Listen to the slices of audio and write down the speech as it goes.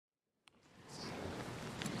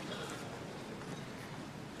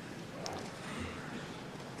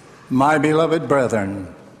My beloved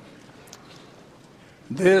brethren,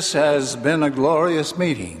 this has been a glorious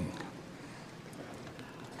meeting.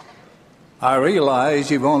 I realize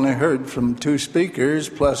you've only heard from 2 speakers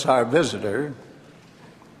plus our visitor,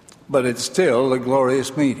 but it's still a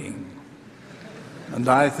glorious meeting. And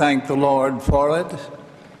I thank the Lord for it,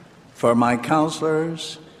 for my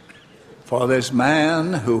counselors, for this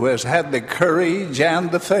man who has had the courage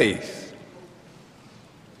and the faith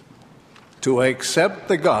to accept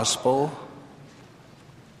the gospel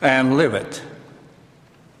and live it.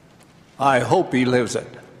 I hope he lives it.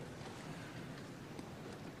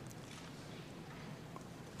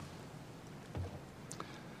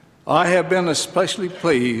 I have been especially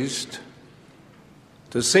pleased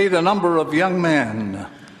to see the number of young men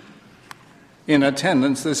in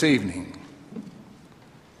attendance this evening.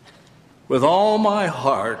 With all my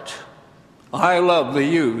heart, I love the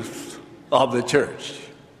youth of the church.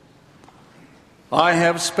 I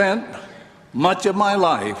have spent much of my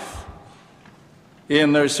life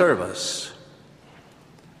in their service,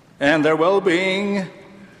 and their well-being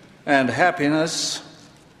and happiness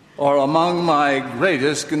are among my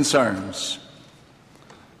greatest concerns.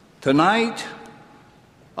 Tonight,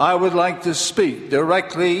 I would like to speak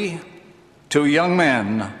directly to young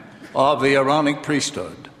men of the Aaronic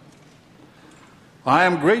priesthood. I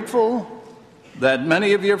am grateful that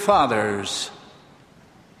many of your fathers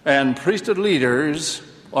and priesthood leaders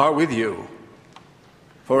are with you,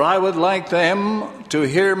 for I would like them to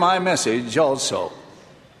hear my message also.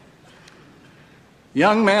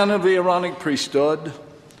 Young men of the Aaronic priesthood,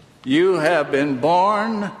 you have been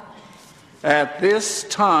born at this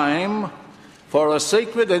time for a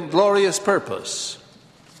sacred and glorious purpose.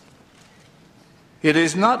 It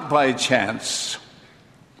is not by chance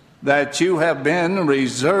that you have been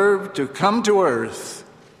reserved to come to earth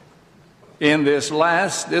in this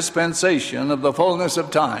last dispensation of the fullness of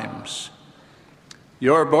times.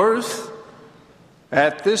 Your birth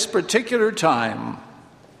at this particular time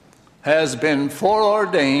has been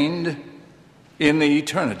foreordained in the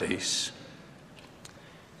eternities.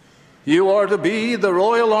 You are to be the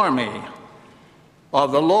royal army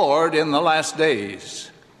of the Lord in the last days.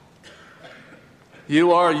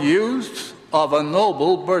 You are youth of a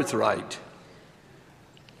noble birthright.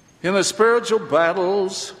 In the spiritual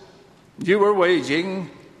battles you are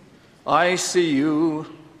waging, I see you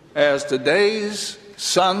as today's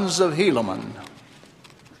sons of Helaman.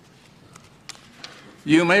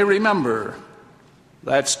 You may remember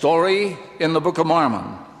that story in the Book of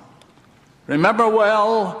Mormon. Remember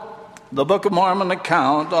well the Book of Mormon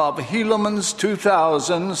account of Helaman's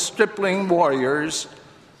 2,000 stripling warriors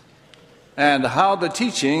and how the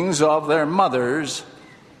teachings of their mothers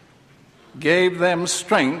gave them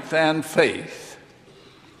strength and faith.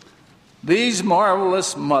 These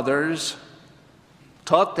marvelous mothers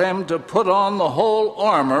taught them to put on the whole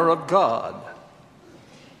armor of God,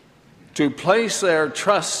 to place their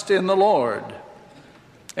trust in the Lord,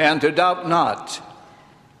 and to doubt not.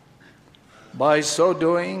 By so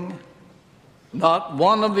doing, not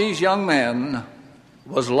one of these young men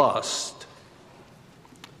was lost.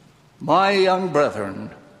 My young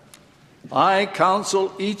brethren, I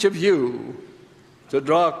counsel each of you to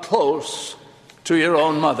draw close to your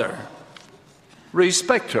own mother.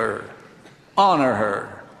 Respect her, honor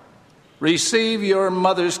her, receive your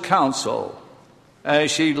mother's counsel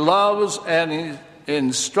as she loves and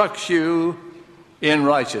instructs you in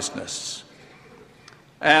righteousness.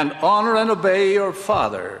 And honor and obey your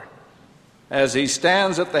father as he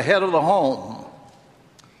stands at the head of the home,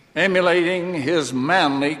 emulating his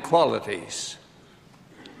manly qualities.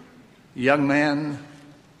 Young men,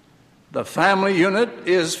 the family unit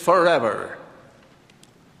is forever.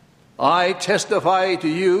 I testify to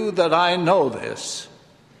you that I know this,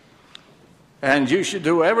 and you should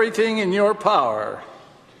do everything in your power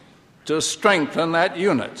to strengthen that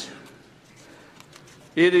unit.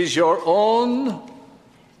 It is your own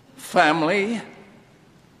family.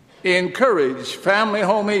 Encourage family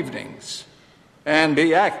home evenings and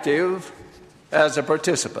be active as a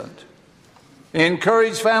participant.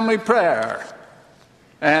 Encourage family prayer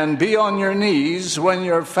and be on your knees when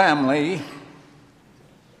your family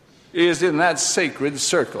is in that sacred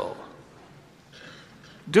circle.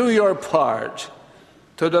 Do your part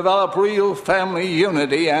to develop real family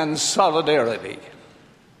unity and solidarity.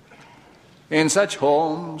 In such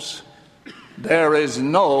homes, there is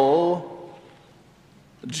no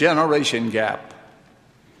generation gap.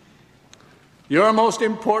 Your most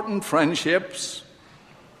important friendships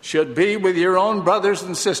should be with your own brothers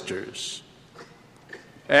and sisters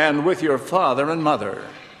and with your father and mother.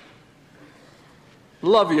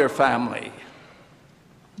 Love your family.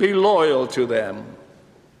 Be loyal to them.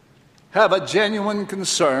 have a genuine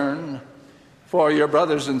concern for your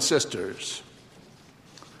brothers and sisters.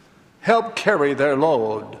 Help carry their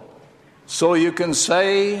load so you can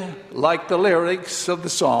say, like the lyrics of the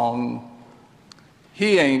song,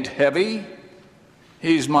 "He ain't heavy,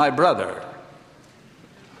 he's my brother."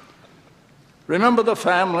 Remember, the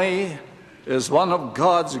family is one of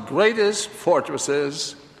God's greatest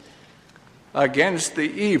fortresses against the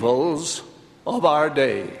evils of our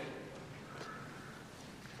day.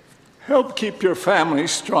 Help keep your family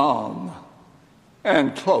strong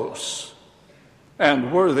and close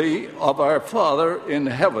and worthy of our Father in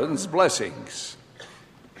heaven's blessings.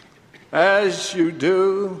 As you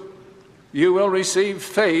do, you will receive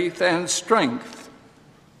faith and strength,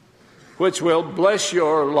 which will bless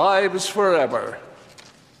your lives forever.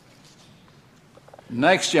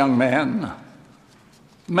 Next, young man,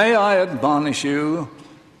 may I admonish you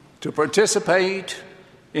to participate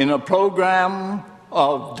in a program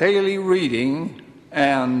of daily reading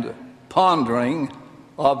and pondering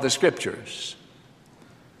of the Scriptures.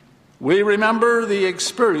 We remember the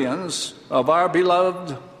experience of our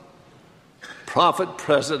beloved Prophet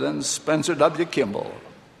President Spencer W. Kimball.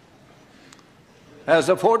 As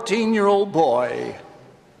a 14-year-old boy,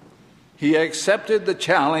 he accepted the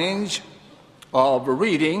challenge of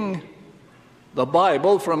reading the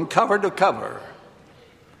Bible from cover to cover.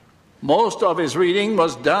 Most of his reading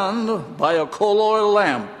was done by a coal oil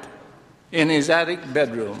lamp in his attic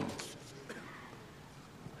bedroom.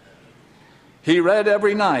 He read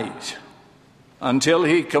every night until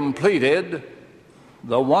he completed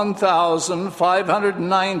the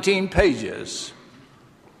 1,519 pages,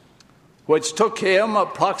 which took him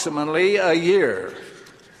approximately a year,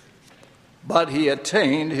 but he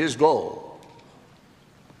attained his goal.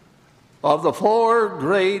 Of the four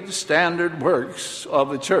great standard works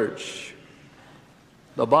of the church,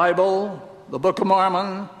 the Bible, the Book of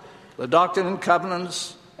Mormon, the Doctrine and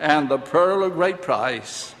Covenants, and the Pearl of Great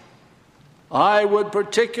Price, I would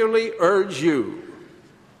particularly urge you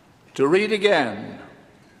to read again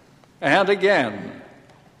and again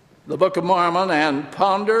the Book of Mormon and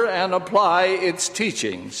ponder and apply its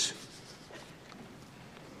teachings.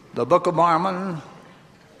 The Book of Mormon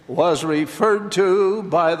was referred to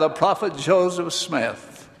by the prophet Joseph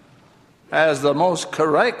Smith as the most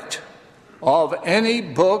correct of any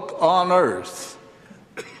book on earth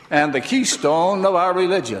and the keystone of our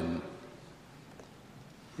religion.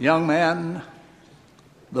 Young man,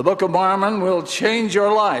 the Book of Mormon will change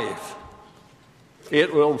your life.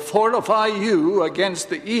 It will fortify you against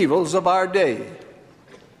the evils of our day.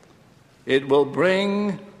 It will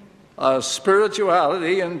bring a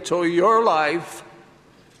spirituality into your life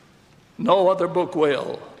no other book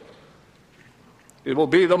will. It will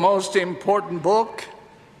be the most important book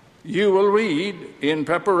you will read in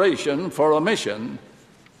preparation for a mission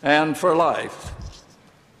and for life.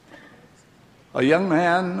 A young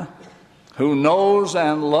man who knows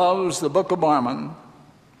and loves the Book of Mormon,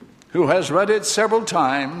 who has read it several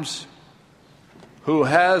times, who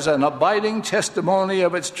has an abiding testimony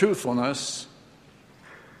of its truthfulness,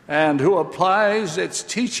 and who applies its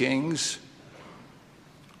teachings,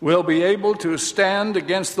 will be able to stand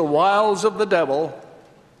against the wiles of the devil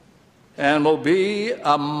and will be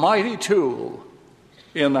a mighty tool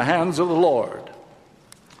in the hands of the Lord.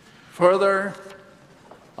 Further,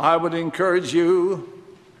 I would encourage you,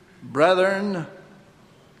 brethren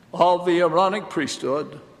of the Aaronic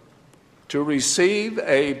priesthood, to receive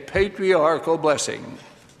a patriarchal blessing.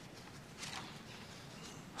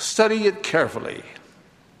 Study it carefully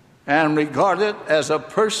and regard it as a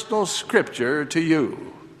personal scripture to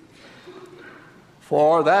you.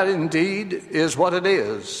 For that indeed is what it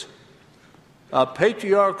is. A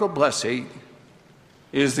patriarchal blessing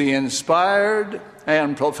is the inspired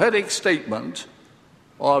and prophetic statement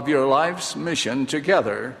of your life's mission,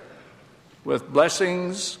 together with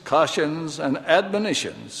blessings, cautions, and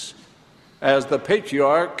admonitions as the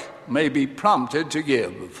patriarch may be prompted to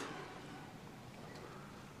give.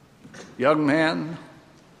 Young man,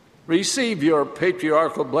 receive your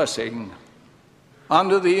patriarchal blessing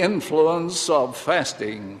under the influence of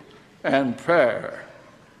fasting and prayer,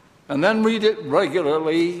 and then read it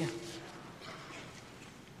regularly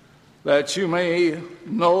that you may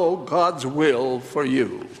know God's will for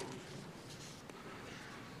you.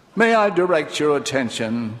 May I direct your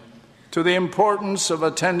attention to the importance of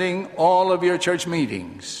attending all of your church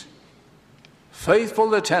meetings.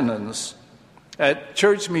 Faithful attendance at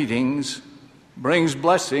church meetings brings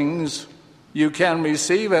blessings you can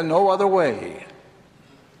receive in no other way.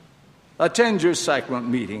 Attend your sacrament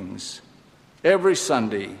meetings every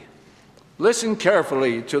Sunday. Listen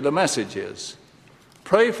carefully to the messages.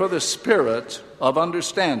 Pray for the spirit of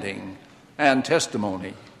understanding and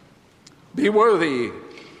testimony. Be worthy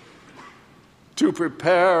to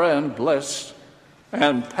prepare and bless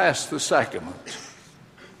and pass the sacrament.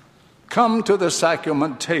 Come to the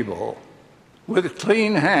sacrament table with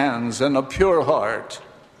clean hands and a pure heart.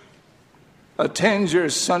 Attend your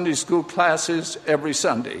Sunday school classes every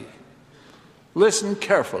Sunday. Listen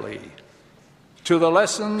carefully to the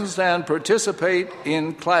lessons and participate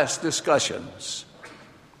in class discussions.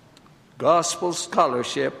 Gospel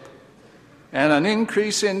scholarship and an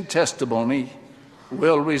increase in testimony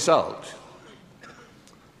will result.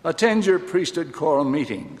 Attend your priesthood quorum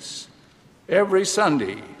meetings every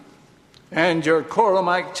Sunday and your quorum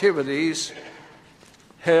activities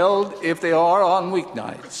held, if they are, on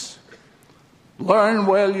weeknights. Learn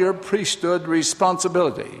well your priesthood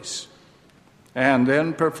responsibilities and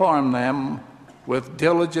then perform them with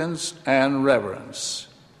diligence and reverence.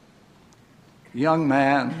 Young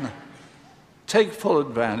man, take full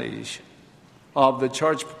advantage of the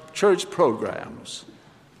church programs.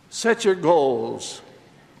 Set your goals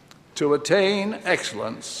to attain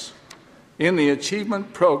excellence in the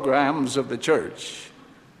achievement programs of the church.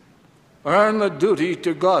 Earn the Duty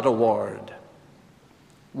to God Award,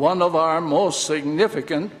 one of our most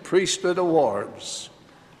significant priesthood awards.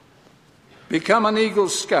 Become an Eagle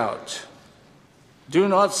Scout. Do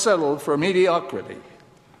not settle for mediocrity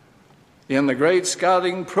in the great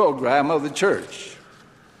scouting program of the church.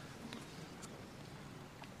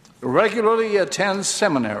 Regularly attend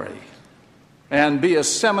seminary and be a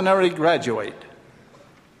seminary graduate.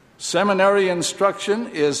 Seminary instruction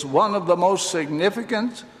is one of the most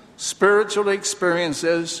significant spiritual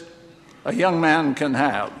experiences a young man can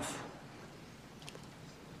have.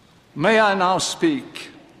 May I now speak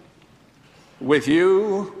with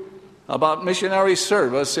you about missionary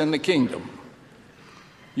service in the kingdom.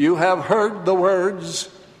 You have heard the words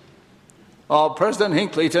of President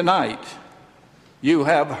Hinckley tonight. You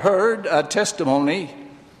have heard a testimony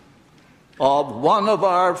of one of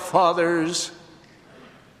our fathers'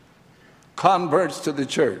 converts to the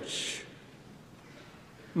church.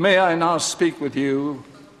 May I now speak with you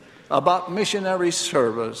about missionary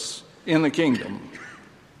service in the kingdom.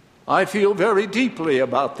 I feel very deeply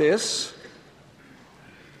about this.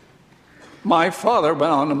 My father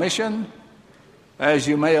went on a mission, as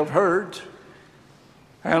you may have heard,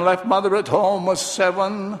 and left mother at home with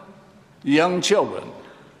 7 young children.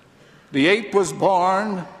 The 8th was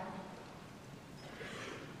born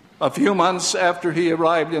a few months after he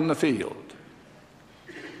arrived in the field.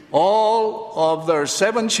 All of their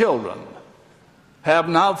 7 children have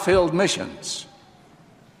now filled missions.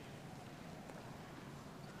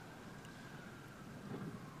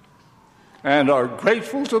 And are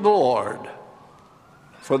grateful to the Lord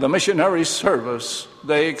for the missionary service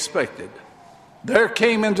they expected. There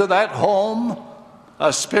came into that home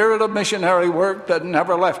a spirit of missionary work that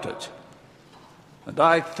never left it. And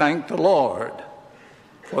I thank the Lord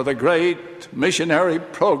for the great missionary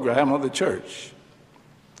program of the church.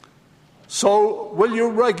 So, will you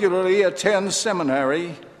regularly attend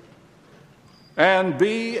seminary and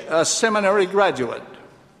be a seminary graduate?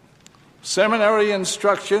 Seminary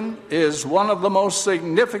instruction is one of the most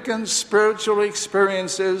significant spiritual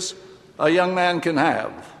experiences a young man can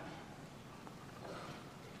have.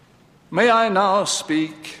 May I now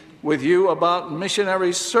speak with you about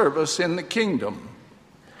missionary service in the kingdom.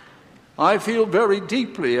 I feel very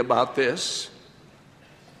deeply about this.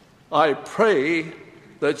 I pray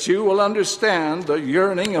that you will understand the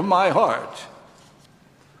yearning of my heart.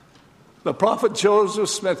 The prophet Joseph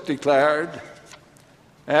Smith declared,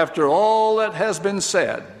 "After all that has been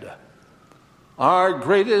said, our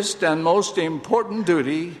greatest and most important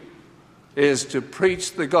duty is to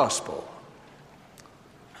preach the gospel."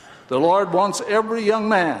 The Lord wants every young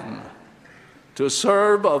man to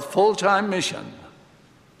serve a full-time mission.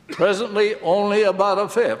 Presently, only about a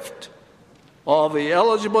fifth of the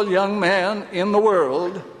eligible young men in the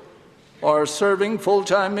world are serving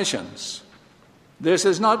full-time missions. This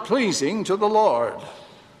is not pleasing to the Lord.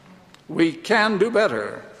 We can do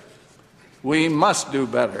better. We must do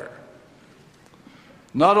better.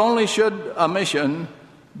 Not only should a mission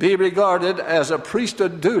be regarded as a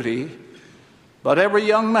priesthood duty, but every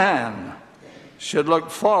young man should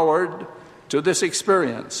look forward to this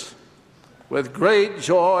experience with great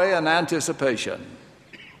joy and anticipation.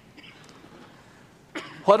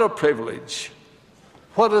 What a privilege,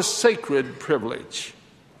 what a sacred privilege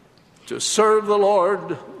to serve the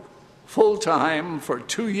Lord full-time for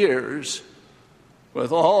 2 years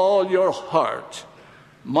with all your heart,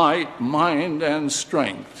 might, mind, and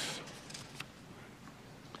strength.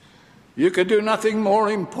 You could do nothing more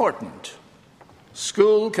important,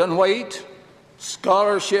 School can wait.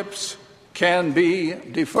 Scholarships can be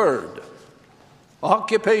deferred.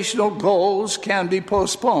 Occupational goals can be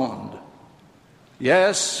postponed.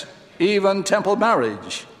 Yes, even temple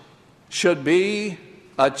marriage should be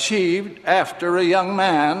achieved after a young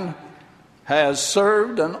man has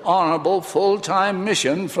served an honorable full-time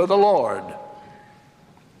mission for the Lord.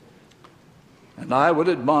 And I would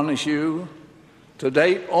admonish you to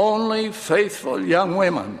date only faithful young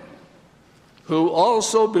women who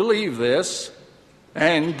also believe this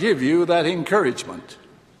and give you that encouragement.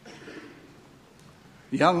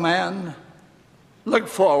 Young man, look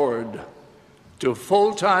forward to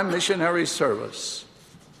full-time missionary service.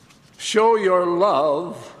 Show your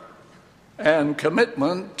love and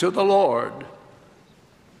commitment to the Lord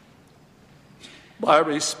by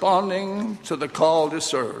responding to the call to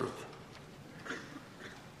serve.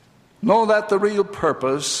 Know that the real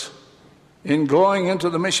purpose in going into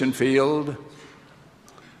the mission field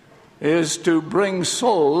is to bring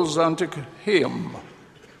souls unto Him,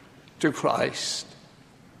 to Christ,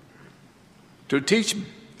 to teach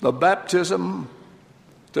the baptism,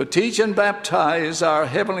 to teach and baptize our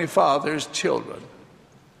Heavenly Father's children,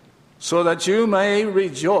 so that you may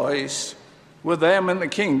rejoice with them in the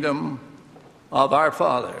kingdom of our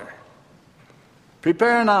Father.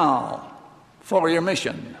 Prepare now for your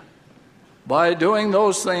mission by doing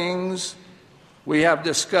those things we have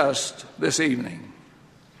discussed this evening.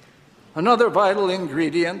 Another vital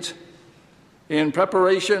ingredient in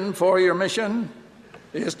preparation for your mission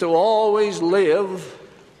is to always live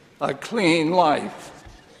a clean life.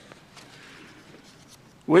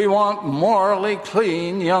 We want morally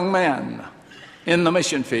clean young men in the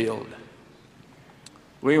mission field.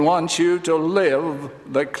 We want you to live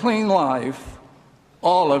the clean life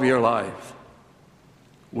all of your life.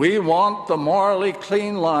 We want the morally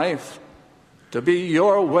clean life to be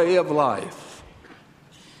your way of life.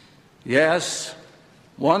 Yes,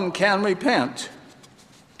 one can repent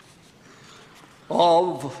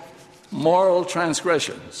of moral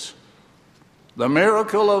transgressions. The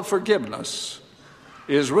miracle of forgiveness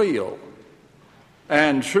is real,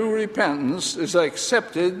 and true repentance is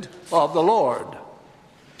accepted of the Lord.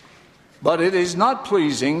 But it is not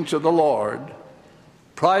pleasing to the Lord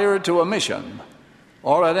prior to a mission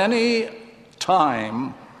or at any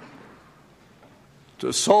time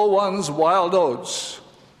to sow one's wild oats,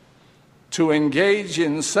 to engage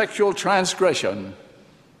in sexual transgression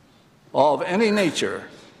of any nature,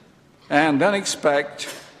 and then expect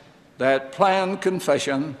that planned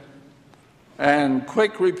confession and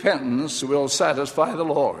quick repentance will satisfy the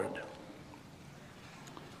Lord.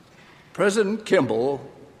 President Kimball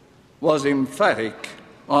was emphatic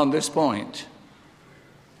on this point.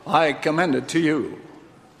 I commend it to you.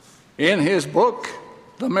 In his book,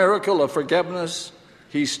 The Miracle of Forgiveness,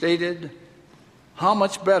 he stated how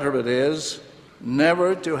much better it is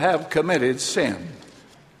never to have committed sin.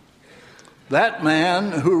 That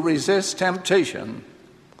man who resists temptation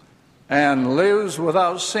and lives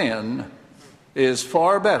without sin is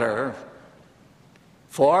far better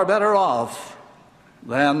off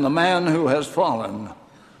than the man who has fallen,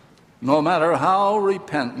 no matter how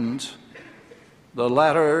repentant the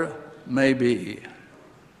latter may be.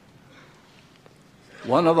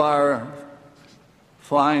 One of our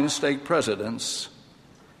fine stake presidents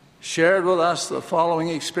shared with us the following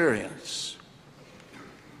experience.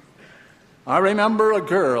 I remember a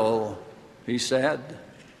girl, he said,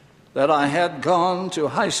 that I had gone to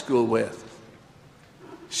high school with.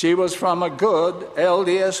 She was from a good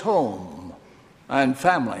LDS home and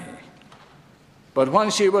family. But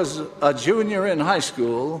when she was a junior in high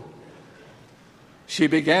school, she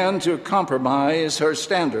began to compromise her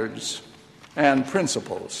standards and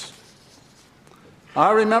principles.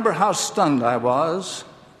 I remember how stunned I was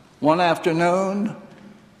one afternoon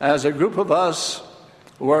as a group of us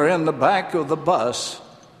were in the back of the bus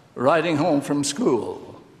riding home from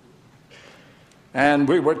school. And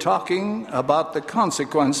we were talking about the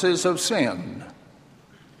consequences of sin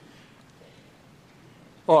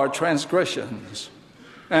or transgressions.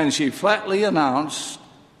 And she flatly announced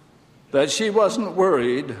that she wasn't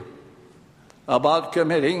worried about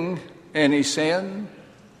committing any sin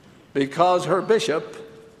because her bishop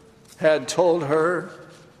had told her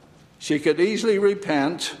she could easily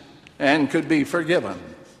repent and could be forgiven.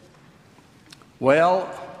 Well,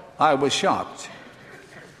 I was shocked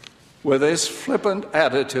with this flippant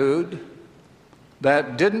attitude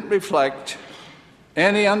that didn't reflect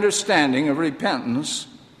any understanding of repentance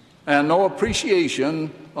and no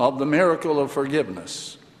appreciation of the miracle of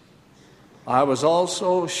forgiveness. I was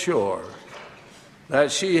also sure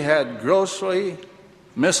that she had grossly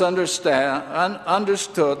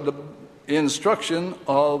understood the instruction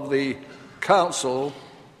of the council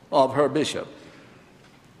of her bishop.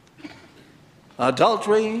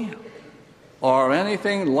 Adultery, or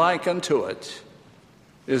anything like unto it,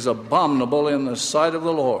 is abominable in the sight of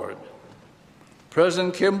the Lord.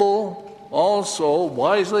 President Kimball also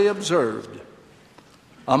wisely observed,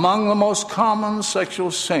 among the most common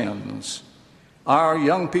sexual sins our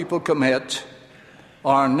young people commit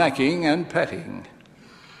are necking and petting.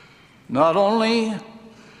 Not only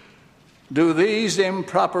do these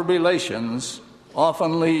improper relations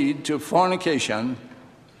often lead to fornication,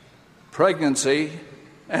 pregnancy,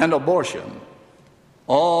 and abortion,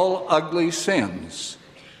 all ugly sins,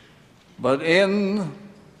 but in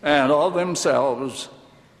and of themselves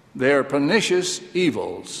they are pernicious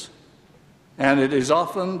evils, and it is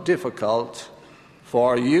often difficult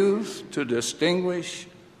for youth to distinguish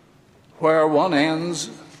where one ends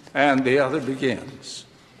and the other begins.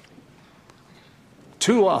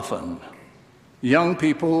 Too often, young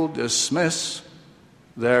people dismiss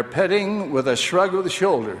their petting with a shrug of the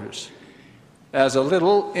shoulders as a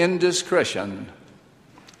little indiscretion,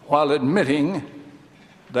 while admitting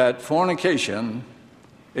that fornication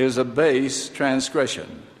is a base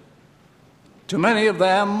transgression. Too many of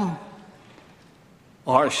them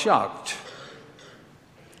are shocked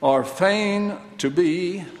or feign to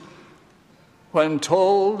be when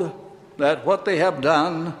told that what they have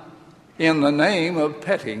done in the name of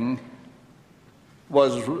petting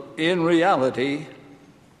was in reality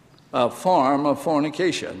a form of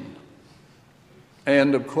fornication.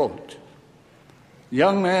 End of quote.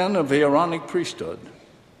 Young men of the Aaronic priesthood,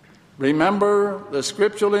 remember the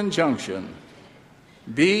scriptural injunction,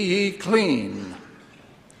 "Be ye clean,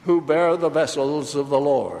 who bear the vessels of the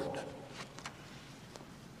Lord."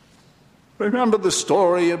 Remember the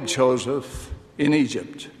story of Joseph in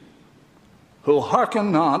Egypt, who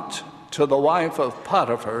hearkened not to the wife of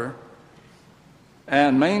Potiphar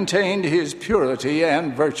and maintained his purity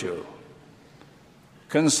and virtue.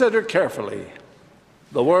 Consider carefully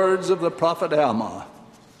the words of the prophet Alma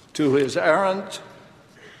to his Aaron's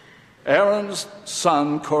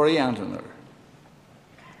son Coriantumr.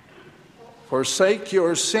 "Forsake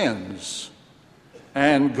your sins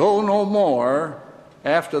and go no more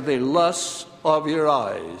after the lust of your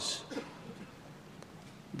eyes."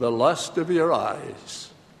 The lust of your eyes.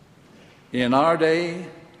 In our day,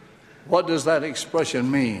 what does that expression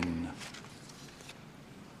mean?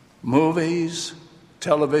 Movies,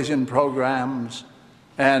 television programs,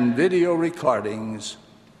 and video recordings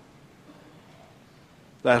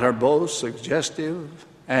that are both suggestive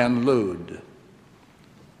and lewd.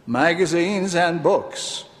 Magazines and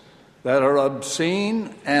books that are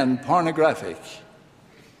obscene and pornographic.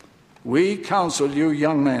 We counsel you,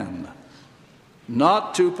 young men,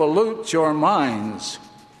 not to pollute your minds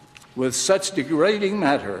with such degrading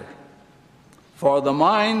matter, for the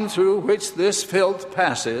mind through which this filth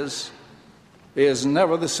passes is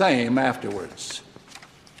never the same afterwards.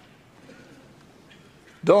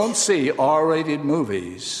 Don't see R-rated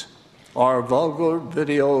movies or vulgar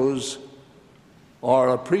videos or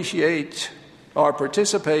appreciate or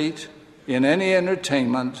participate in any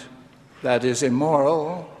entertainment that is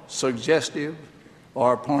immoral, suggestive,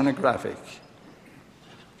 or pornographic.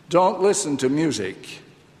 Don't listen to music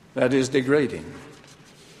that is degrading.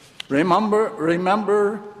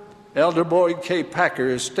 Remember Elder Boyd K.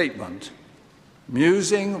 Packer's statement,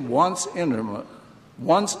 "Music once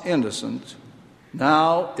innocent,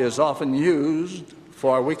 now is often used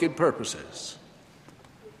for wicked purposes."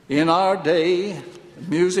 In our day,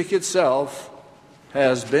 music itself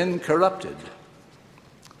has been corrupted.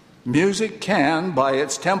 Music can, by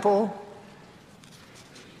its tempo,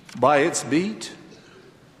 by its beat,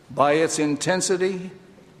 by its intensity,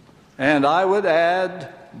 and I would add,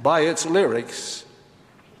 by its lyrics,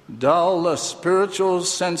 dull the spiritual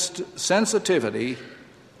sensitivity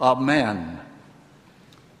of men.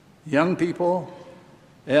 Young people,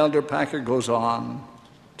 Elder Packer goes on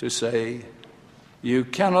to say, you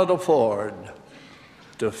cannot afford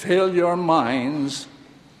to fill your minds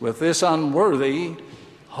with this unworthy,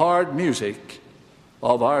 hard music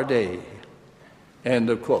of our day. End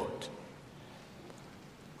of quote.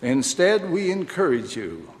 Instead, we encourage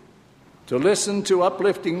you to listen to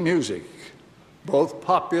uplifting music, both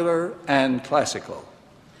popular and classical,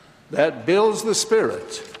 that builds the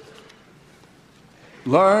spirit.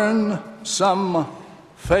 Learn some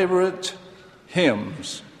favorite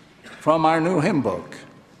hymns from our new hymn book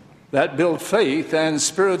that build faith and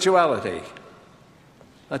spirituality.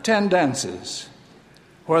 Attend dances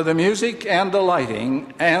where the music and the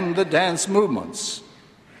lighting and the dance movements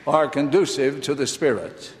are conducive to the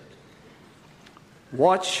Spirit.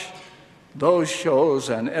 Watch those shows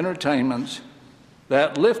and entertainments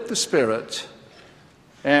that lift the spirit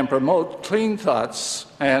and promote clean thoughts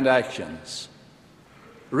and actions.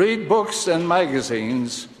 Read books and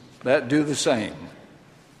magazines that do the same.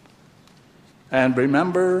 And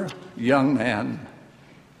remember, young men,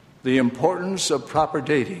 the importance of proper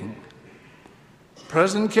dating.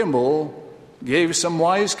 President Kimball gave some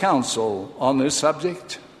wise counsel on this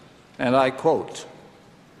subject, and I quote,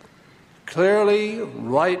 "Clearly,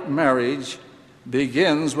 right marriage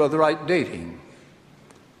begins with right dating.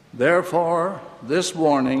 Therefore, this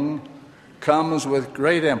warning comes with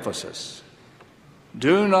great emphasis.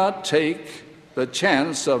 Do not take the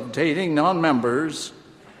chance of dating non-members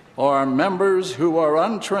or members who are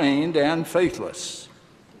untrained and faithless.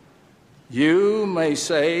 You may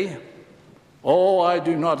say, 'Oh, I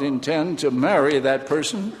do not intend to marry that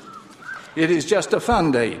person. It is just a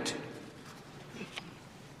fun date.'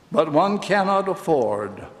 But one cannot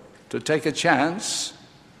afford to take a chance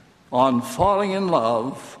on falling in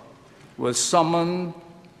love with someone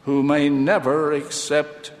who may never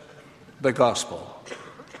accept the gospel."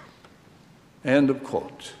 End of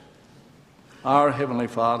quote. Our Heavenly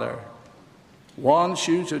Father wants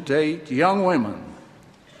you to date young women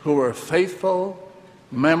who are faithful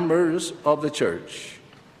members of the church,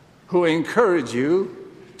 who encourage you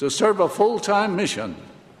to serve a full-time mission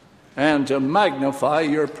and to magnify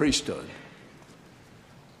your priesthood.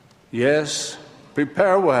 Yes,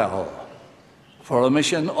 prepare well for a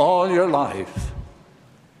mission all your life,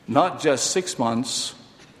 not just 6 months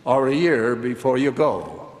or a year before you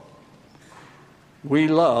go. We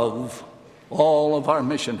love all of our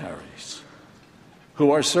missionaries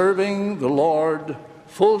who are serving the Lord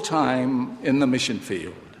full-time in the mission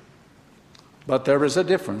field. But there is a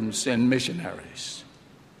difference in missionaries.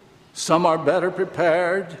 Some are better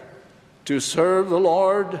prepared to serve the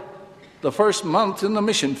Lord the first month in the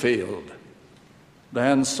mission field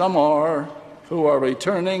than some are who are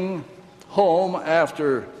returning home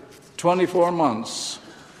after 24 months.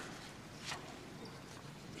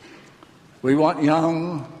 We want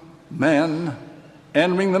young men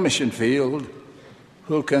entering the mission field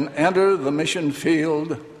who can enter the mission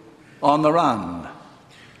field on the run,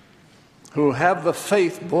 who have the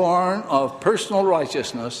faith born of personal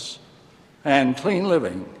righteousness and clean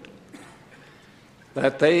living,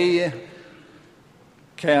 that they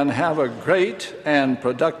can have a great and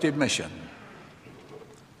productive mission.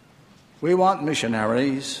 We want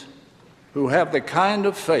missionaries who have the kind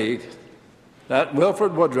of faith that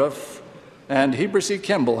Wilford Woodruff and Heber C.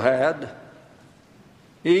 Kimball had,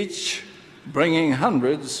 each bringing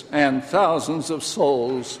hundreds and thousands of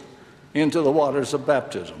souls into the waters of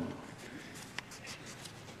baptism.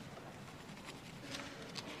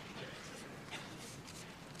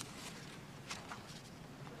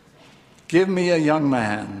 Give me a young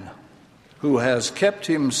man who has kept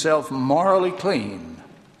himself morally clean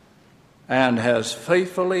and has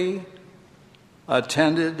faithfully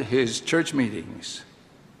attended his church meetings.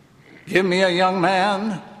 Give me a young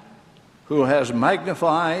man who has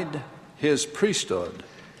magnified his priesthood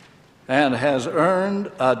and has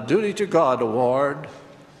earned a Duty to God award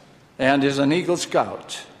and is an Eagle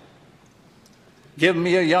Scout. Give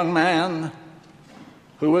me a young man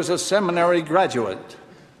who is a seminary graduate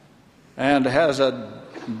and has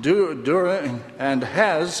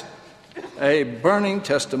a burning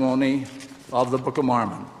testimony of the Book of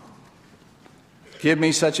Mormon. Give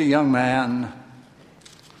me such a young man,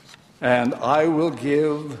 and I will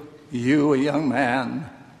give you a young man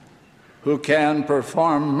who can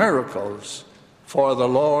perform miracles for the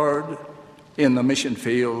Lord in the mission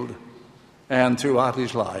field and throughout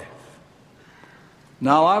his life.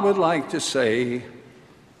 Now, I would like to say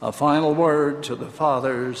a final word to the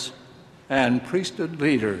fathers and priesthood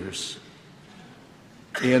leaders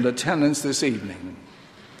in attendance this evening.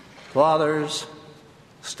 Fathers,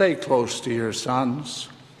 stay close to your sons.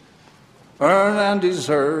 Earn and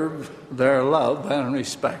deserve their love and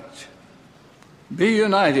respect. Be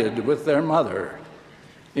united with their mother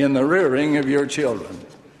in the rearing of your children.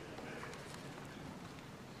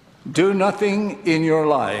 Do nothing in your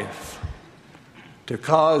life to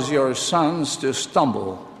cause your sons to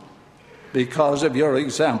stumble because of your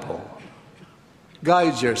example.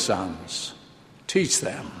 Guide your sons. Teach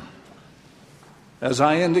them. As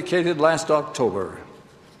I indicated last October,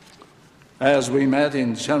 as we met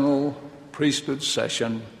in General Priesthood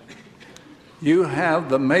session, you have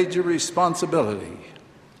the major responsibility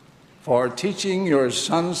for teaching your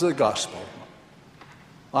sons the gospel.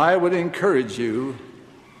 I would encourage you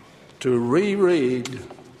to reread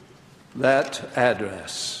that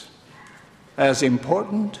address. As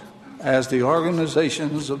important as the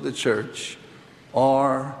organizations of the church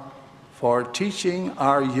are for teaching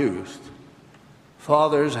our youth,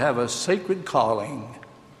 fathers have a sacred calling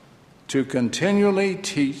to continually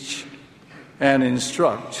teach and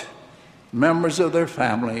instruct members of their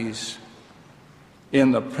families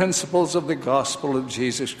in the principles of the gospel of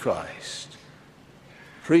Jesus Christ.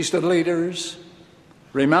 Priesthood leaders,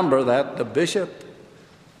 remember that the bishop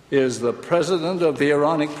is the president of the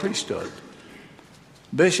Aaronic priesthood.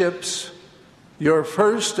 Bishops, your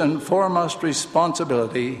first and foremost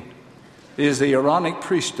responsibility is the Aaronic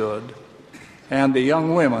priesthood and the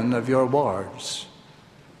young women of your wards.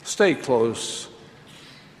 Stay close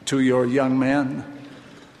to your young men.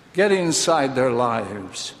 Get inside their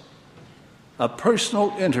lives. A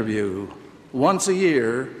personal interview once a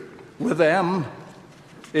year with them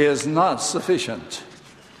is not sufficient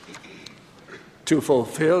to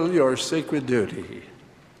fulfill your sacred duty.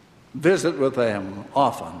 Visit with them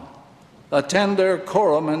often. Attend their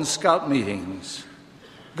quorum and scout meetings.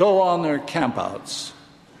 Go on their campouts.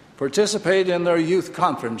 Participate in their youth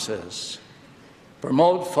conferences.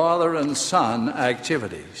 Promote father and son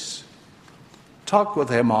activities. Talk with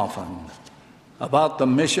them often about the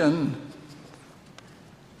mission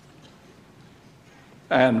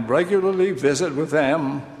and regularly visit with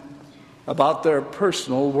them about their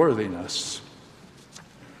personal worthiness.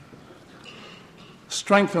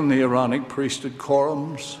 Strengthen the Aaronic priesthood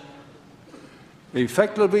quorums.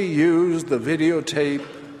 Effectively use the videotape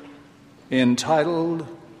entitled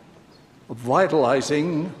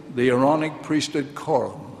Vitalizing the Aaronic Priesthood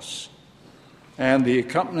Quorums and the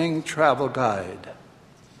accompanying travel guide.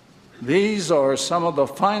 These are some of the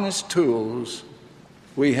finest tools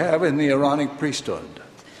we have in the Aaronic priesthood.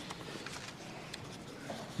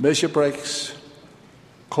 Bishoprics,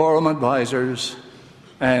 quorum advisors,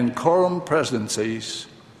 and quorum presidencies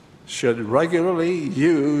should regularly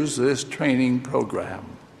use this training program.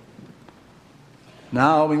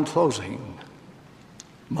 Now, in closing,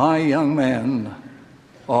 my young men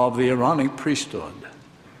of the Aaronic priesthood,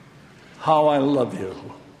 how I love you,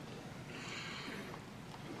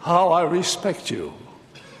 how I respect you,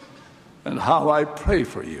 and how I pray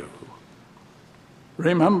for you.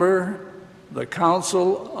 Remember the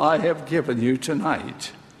counsel I have given you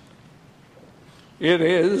tonight. It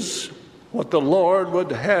is what the Lord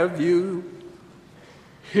would have you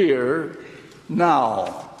hear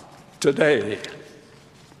now, today.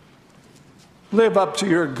 Live up to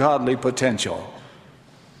your godly potential.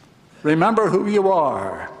 Remember who you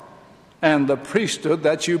are and the priesthood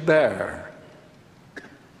that you bear.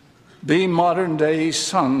 Be modern-day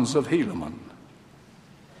sons of Helaman.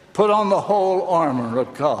 Put on the whole armor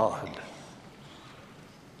of God.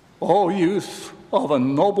 O youth of a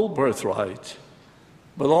noble birthright,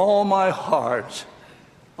 with all my heart,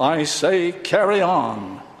 I say, carry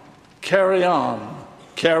on, carry on,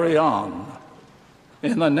 carry on.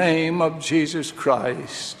 In the name of Jesus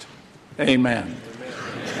Christ, amen.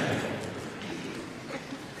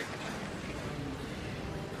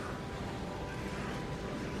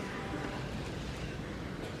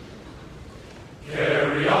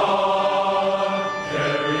 Carry on.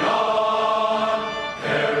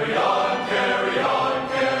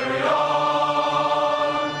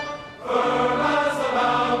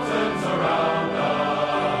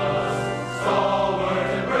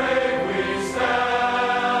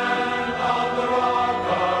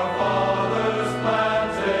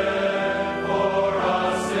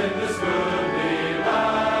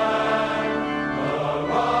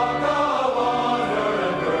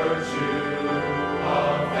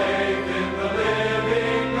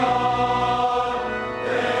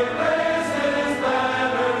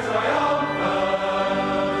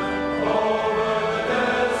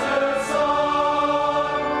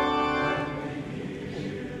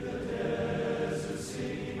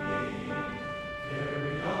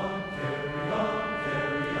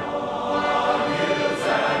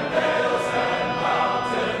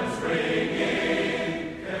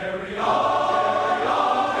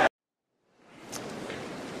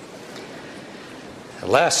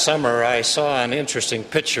 Last summer, I saw an interesting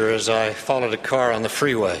picture as I followed a car on the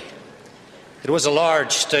freeway. It was a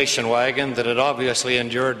large station wagon that had obviously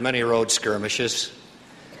endured many road skirmishes.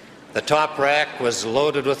 The top rack was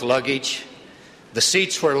loaded with luggage. The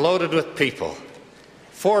seats were loaded with people.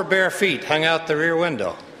 4 bare feet hung out the rear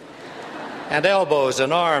window, and elbows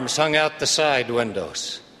and arms hung out the side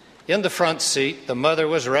windows. In the front seat, the mother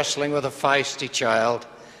was wrestling with a feisty child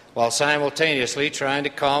while simultaneously trying to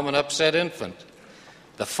calm an upset infant.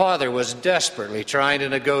 The father was desperately trying to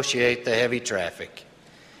negotiate the heavy traffic.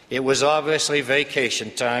 It was obviously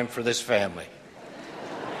vacation time for this family.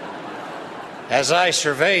 As I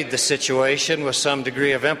surveyed the situation with some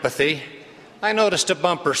degree of empathy, I noticed a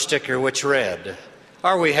bumper sticker which read,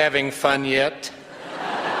 "Are we having fun yet?"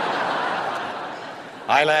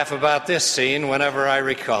 I laugh about this scene whenever I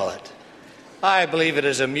recall it. I believe it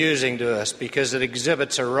is amusing to us because it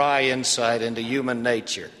exhibits a wry insight into human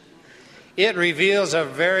nature. It reveals a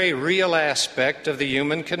very real aspect of the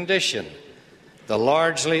human condition, the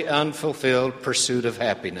largely unfulfilled pursuit of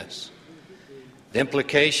happiness. The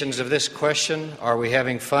implications of this question, "Are we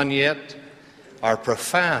having fun yet?" are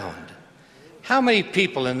profound. How many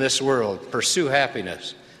people in this world pursue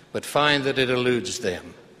happiness but find that it eludes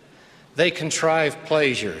them? They contrive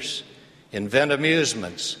pleasures, invent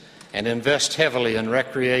amusements, and invest heavily in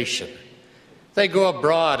recreation. They go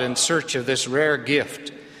abroad in search of this rare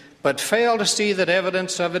gift, but fail to see that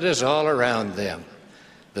evidence of it is all around them.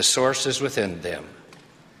 The source is within them.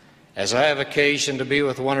 As I have occasion to be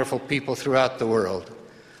with wonderful people throughout the world,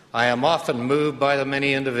 I am often moved by the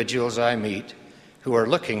many individuals I meet who are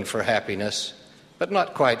looking for happiness, but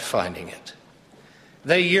not quite finding it.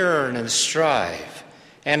 They yearn and strive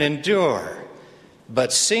and endure,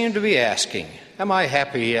 but seem to be asking, "Am I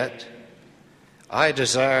happy yet?" I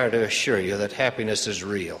desire to assure you that happiness is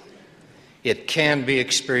real. It can be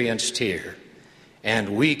experienced here, and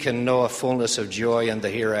we can know a fullness of joy in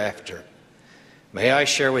the hereafter. May I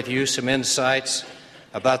share with you some insights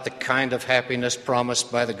about the kind of happiness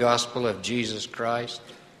promised by the gospel of Jesus Christ?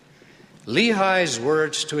 Lehi's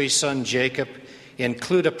words to his son Jacob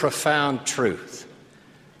include a profound truth.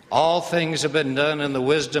 All things have been done in the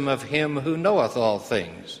wisdom of him who knoweth all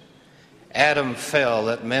things. Adam fell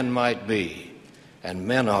that men might be, and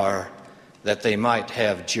men are that they might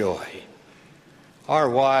have joy. Our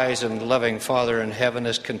wise and loving Father in heaven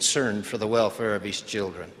is concerned for the welfare of his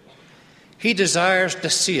children. He desires to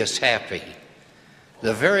see us happy.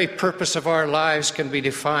 The very purpose of our lives can be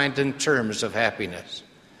defined in terms of happiness.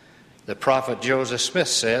 The prophet Joseph Smith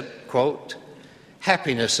said, quote,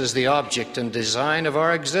 "Happiness is the object and design of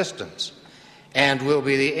our existence, and will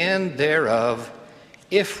be the end thereof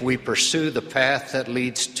if we pursue the path that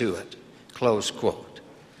leads to it." Close quote.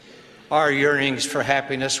 Our yearnings for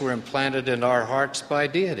happiness were implanted in our hearts by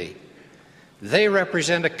deity. They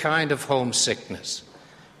represent a kind of homesickness,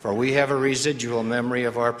 for we have a residual memory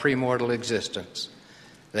of our premortal existence.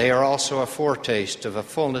 They are also a foretaste of a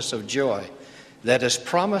fullness of joy that is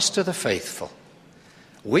promised to the faithful.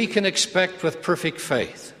 We can expect with perfect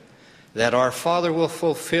faith that our Father will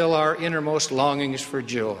fulfill our innermost longings for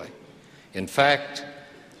joy. In fact,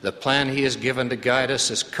 the plan he has given to guide us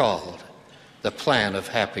is called the plan of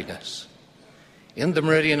happiness. In the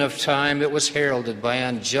meridian of time, it was heralded by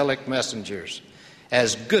angelic messengers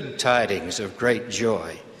as good tidings of great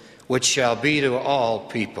joy, which shall be to all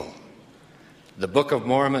people. The Book of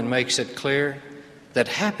Mormon makes it clear that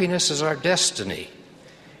happiness is our destiny.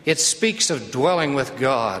 It speaks of dwelling with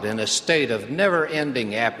God in a state of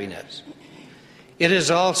never-ending happiness. It is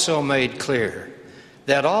also made clear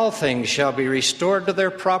that all things shall be restored to their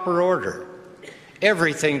proper order,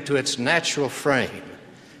 everything to its natural frame,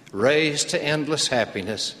 raised to endless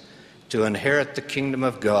happiness to inherit the kingdom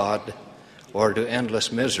of God, or to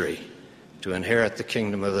endless misery to inherit the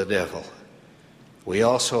kingdom of the devil. We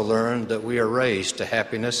also learn that we are raised to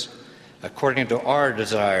happiness according to our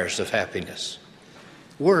desires of happiness.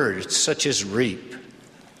 Words such as reap,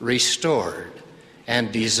 restored,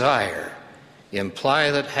 and desire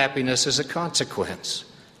imply that happiness is a consequence,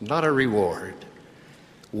 not a reward.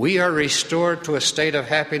 We are restored to a state of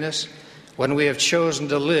happiness when we have chosen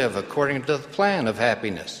to live according to the plan of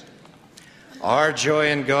happiness. Our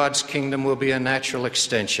joy in God's kingdom will be a natural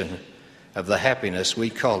extension of the happiness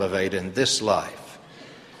we cultivate in this life.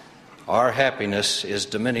 Our happiness is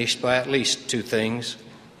diminished by at least two things: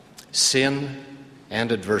 sin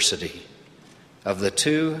and adversity. Of the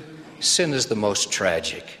two, sin is the most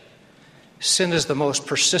tragic. Sin is the most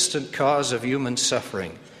persistent cause of human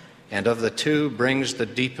suffering, and of the two brings the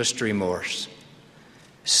deepest remorse.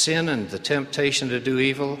 Sin and the temptation to do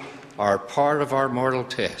evil are part of our mortal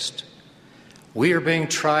test. We are being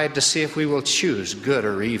tried to see if we will choose good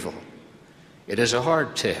or evil. It is a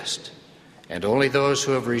hard test, and only those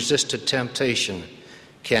who have resisted temptation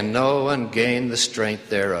can know and gain the strength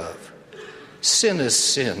thereof. Sin is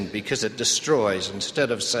sin because it destroys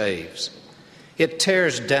instead of saves. It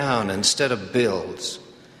tears down instead of builds.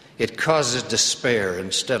 It causes despair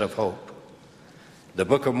instead of hope. The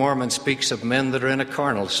Book of Mormon speaks of men that are in a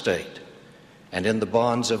carnal state and in the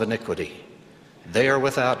bonds of iniquity. They are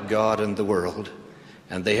without God in the world,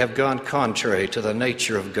 and they have gone contrary to the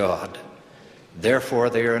nature of God. Therefore,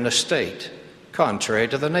 they are in a state contrary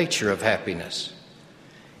to the nature of happiness.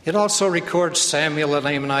 It also records Samuel the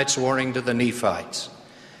Ammonite's warning to the Nephites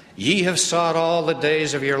Ye have sought all the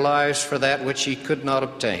days of your lives for that which ye could not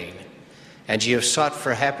obtain, and ye have sought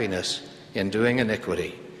for happiness in doing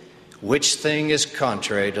iniquity, which thing is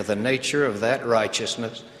contrary to the nature of that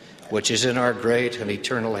righteousness which is in our great and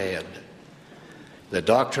eternal Head. The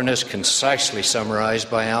doctrine is concisely summarized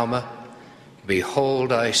by Alma.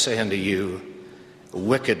 Behold, I say unto you,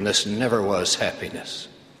 wickedness never was happiness.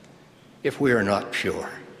 If we are not pure,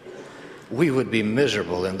 we would be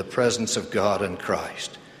miserable in the presence of God and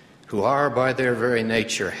Christ, who are by their very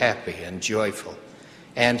nature happy and joyful,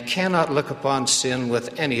 and cannot look upon sin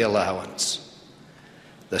with any allowance.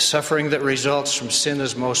 The suffering that results from sin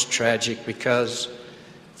is most tragic because,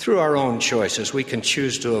 through our own choices, we can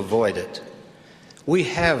choose to avoid it. We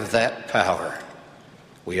have that power.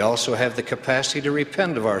 We also have the capacity to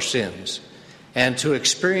repent of our sins and to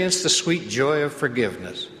experience the sweet joy of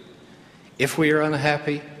forgiveness. If we are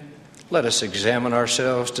unhappy, let us examine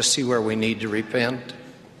ourselves to see where we need to repent.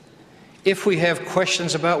 If we have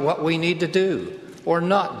questions about what we need to do or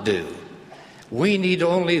not do, we need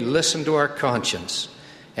only listen to our conscience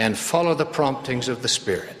and follow the promptings of the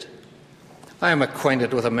Spirit. I am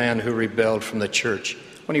acquainted with a man who rebelled from the church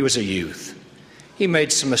when he was a youth. He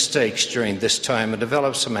made some mistakes during this time and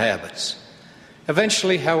developed some habits.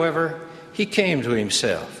 Eventually, however, he came to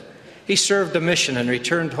himself. He served a mission and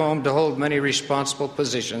returned home to hold many responsible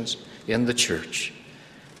positions in the church.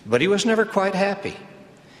 But he was never quite happy.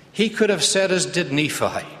 He could have said, as did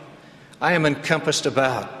Nephi, I am encompassed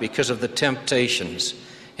about because of the temptations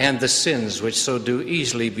and the sins which so do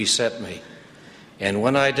easily beset me. And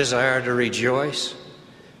when I desire to rejoice,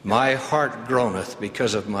 my heart groaneth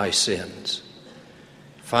because of my sins.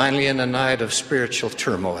 Finally, in a night of spiritual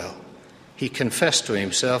turmoil, he confessed to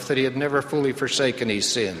himself that he had never fully forsaken his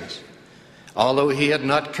sins. Although he had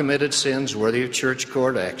not committed sins worthy of church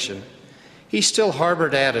court action, he still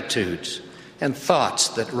harbored attitudes and thoughts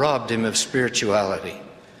that robbed him of spirituality.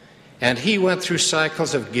 And he went through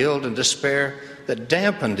cycles of guilt and despair that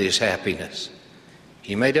dampened his happiness.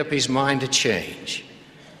 He made up his mind to change,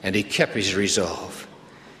 and he kept his resolve.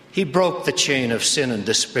 He broke the chain of sin and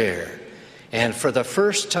despair, and for the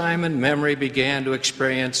first time in memory began to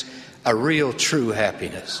experience a real, true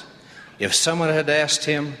happiness. If someone had asked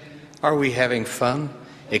him, are we having fun,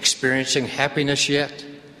 experiencing happiness yet?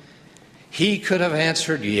 He could have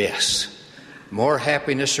answered yes, more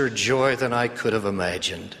happiness or joy than I could have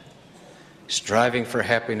imagined. Striving for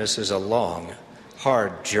happiness is a long,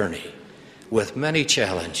 hard journey with many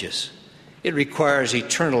challenges. It requires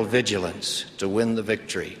eternal vigilance to win the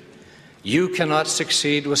victory. You cannot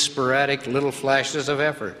succeed with sporadic little flashes of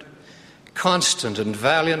effort. Constant and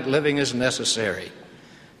valiant living is necessary.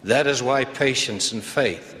 That is why patience and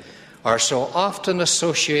faith are so often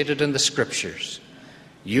associated in the Scriptures.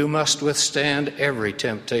 You must withstand every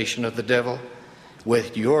temptation of the devil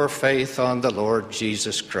with your faith on the Lord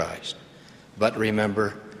Jesus Christ. But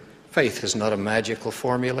remember, faith is not a magical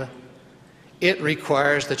formula. It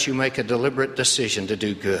requires that you make a deliberate decision to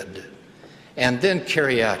do good and then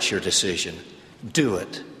carry out your decision. Do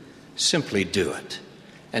it. Simply do it.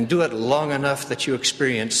 And do it long enough that you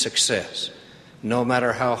experience success, no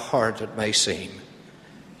matter how hard it may seem.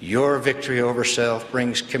 Your victory over self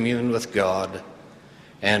brings communion with God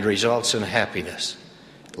and results in happiness,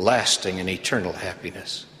 lasting and eternal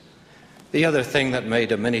happiness. The other thing that may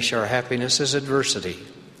diminish our happiness is adversity.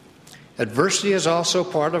 Adversity is also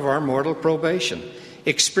part of our mortal probation,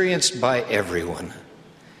 experienced by everyone.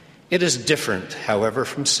 It is different, however,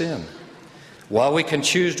 from sin. While we can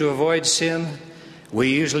choose to avoid sin,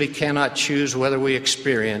 we usually cannot choose whether we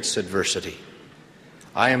experience adversity.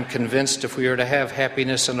 I am convinced if we are to have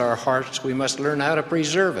happiness in our hearts, we must learn how to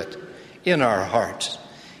preserve it in our hearts,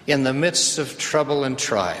 in the midst of trouble and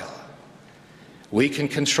trial. We can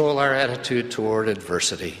control our attitude toward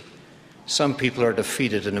adversity. Some people are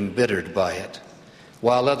defeated and embittered by it,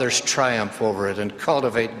 while others triumph over it and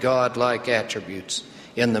cultivate God-like attributes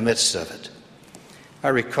in the midst of it. I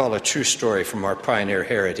recall a true story from our pioneer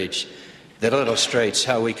heritage that illustrates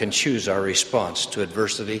how we can choose our response to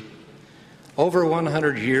adversity. Over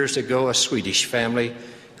 100 years ago, a Swedish family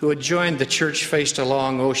who had joined the church faced a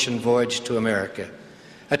long ocean voyage to America,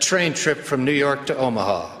 a train trip from New York to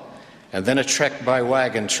Omaha, and then a trek by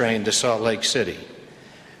wagon train to Salt Lake City.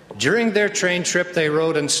 During their train trip, they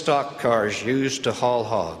rode in stock cars used to haul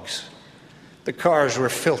hogs. The cars were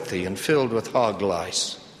filthy and filled with hog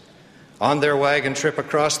lice. On their wagon trip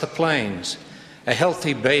across the plains, a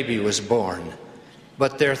healthy baby was born,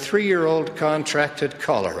 but their 3-year-old contracted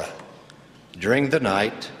cholera. During the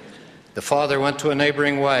night, the father went to a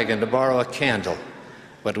neighboring wagon to borrow a candle,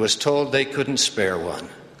 but was told they couldn't spare one.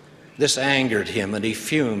 This angered him, and he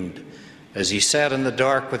fumed as he sat in the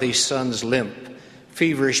dark with his son's limp,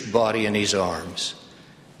 feverish body in his arms.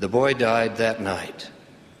 The boy died that night.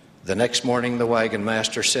 The next morning, the wagon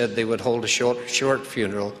master said they would hold a short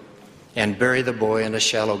funeral and bury the boy in a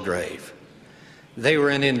shallow grave. They were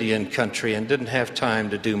in Indian country and didn't have time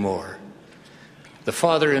to do more. The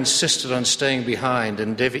father insisted on staying behind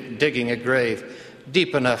and digging a grave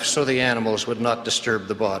deep enough so the animals would not disturb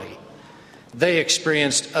the body. They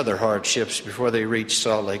experienced other hardships before they reached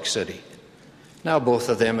Salt Lake City. Now both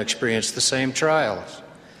of them experienced the same trials.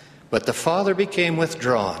 But the father became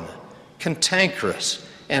withdrawn, cantankerous,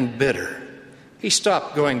 and bitter. He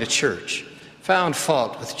stopped going to church, found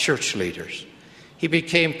fault with church leaders. He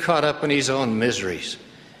became caught up in his own miseries,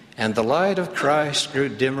 and the light of Christ grew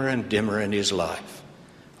dimmer and dimmer in his life.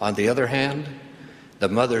 On the other hand, the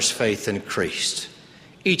mother's faith increased.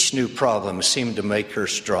 Each new problem seemed to make her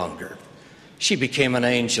stronger. She became an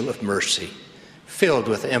angel of mercy, filled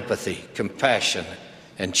with empathy, compassion,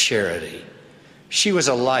 and charity. She was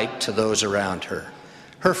a light to those around her.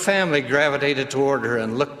 Her family gravitated toward her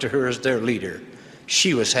and looked to her as their leader.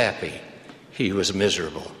 She was happy. He was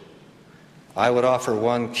miserable. I would offer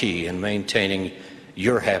one key in maintaining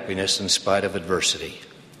your happiness in spite of adversity.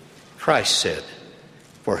 Christ said,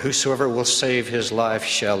 "For whosoever will save his life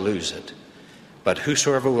shall lose it. But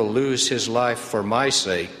whosoever will lose his life for my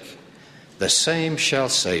sake, the same shall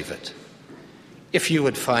save it." If you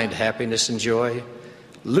would find happiness and joy,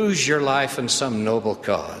 lose your life in some noble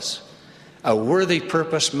cause. A worthy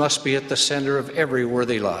purpose must be at the center of every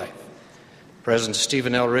worthy life. President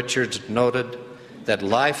Stephen L. Richards noted that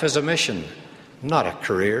life is a mission, not a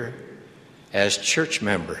career. As church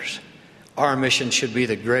members, our mission should be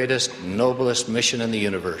the greatest, noblest mission in the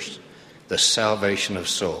universe, the salvation of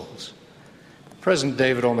souls. President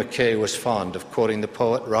David O. McKay was fond of quoting the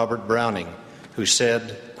poet Robert Browning, who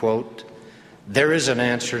said, quote, "There is an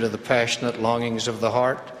answer to the passionate longings of the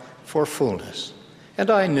heart for fullness, and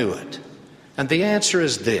I knew it. And the answer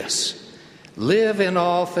is this: live in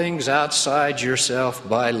all things outside yourself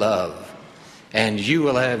by love, and you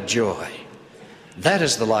will have joy. That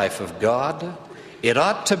is the life of God. It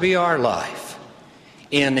ought to be our life.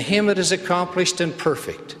 In Him it is accomplished and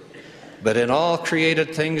perfect, but in all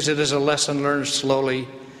created things it is a lesson learned slowly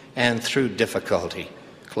and through difficulty."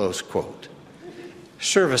 Close quote.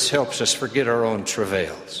 Service helps us forget our own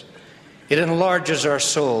travails. It enlarges our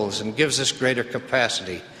souls and gives us greater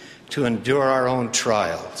capacity to endure our own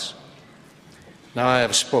trials. Now I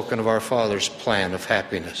have spoken of our Father's plan of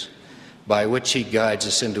happiness, by which He guides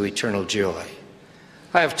us into eternal joy.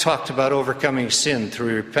 I have talked about overcoming sin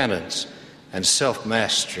through repentance and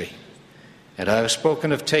self-mastery. And I have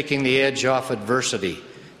spoken of taking the edge off adversity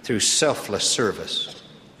through selfless service.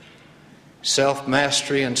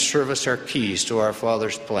 Self-mastery and service are keys to our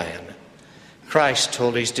Father's plan. Christ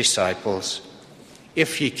told His disciples,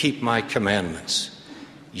 "If ye keep my commandments,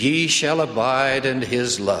 ye shall abide in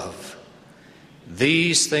His love.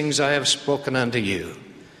 These things I have spoken unto you,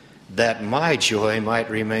 that my joy might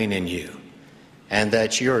remain in you, and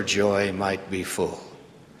that your joy might be full."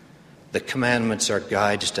 The commandments are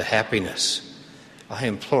guides to happiness. I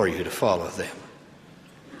implore you to follow them.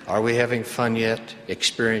 Are we having fun yet,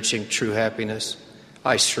 experiencing true happiness?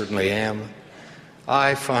 I certainly am.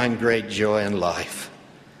 I find great joy in life,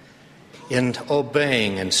 in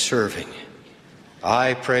obeying and serving.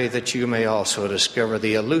 I pray that you may also discover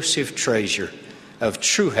the elusive treasure of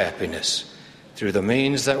true happiness through the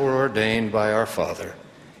means that were ordained by our Father.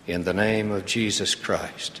 In the name of Jesus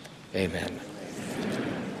Christ, amen.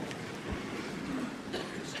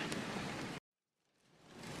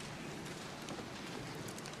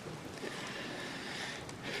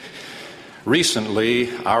 Recently,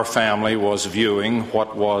 our family was viewing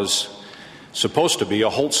what was supposed to be a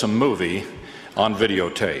wholesome movie on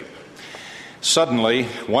videotape. Suddenly,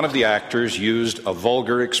 one of the actors used a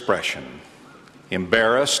vulgar expression.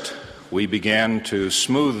 Embarrassed, we began to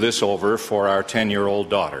smooth this over for our 10-year-old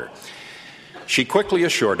daughter. She quickly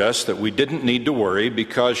assured us that we didn't need to worry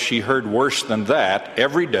because she heard worse than that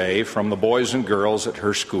every day from the boys and girls at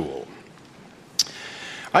her school.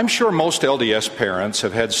 I'm sure most LDS parents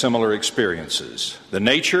have had similar experiences. The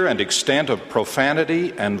nature and extent of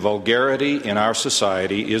profanity and vulgarity in our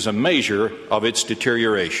society is a measure of its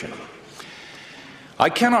deterioration. I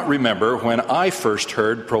cannot remember when I first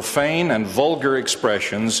heard profane and vulgar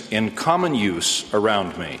expressions in common use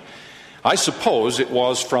around me. I suppose it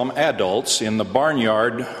was from adults in the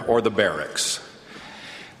barnyard or the barracks.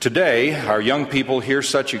 Today, our young people hear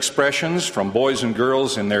such expressions from boys and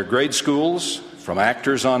girls in their grade schools, from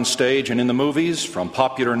actors on stage and in the movies, from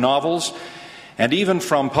popular novels, and even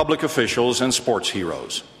from public officials and sports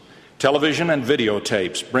heroes. Television and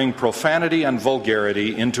videotapes bring profanity and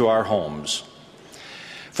vulgarity into our homes.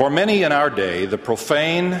 For many in our day, the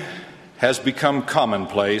profane has become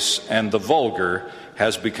commonplace and the vulgar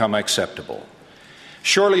has become acceptable.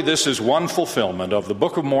 Surely this is one fulfillment of the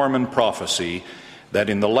Book of Mormon prophecy that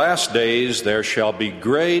in the last days there shall be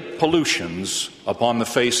great pollutions upon the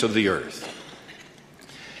face of the earth.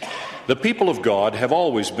 The people of God have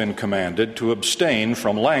always been commanded to abstain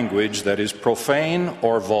from language that is profane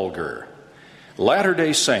or vulgar.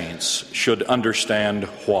 Latter-day Saints should understand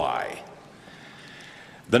why.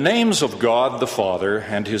 The names of God the Father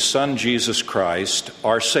and His Son Jesus Christ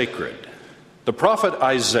are sacred. The prophet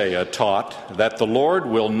Isaiah taught that the Lord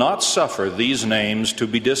will not suffer these names to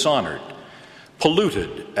be dishonored,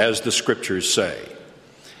 polluted, as the Scriptures say.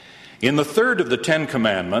 In the third of the 10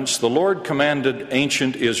 Commandments, the Lord commanded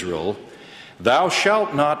ancient Israel, "Thou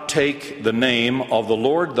shalt not take the name of the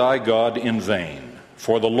Lord thy God in vain,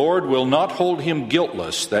 for the Lord will not hold him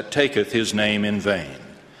guiltless that taketh his name in vain."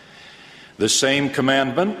 The same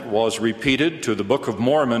commandment was repeated to the Book of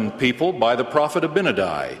Mormon people by the prophet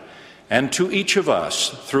Abinadi, and to each of us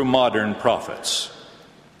through modern prophets.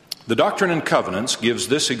 The Doctrine and Covenants gives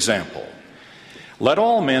this example: "Let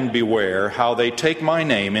all men beware how they take my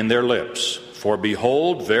name in their lips. For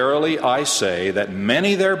behold, verily I say that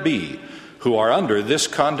many there be who are under this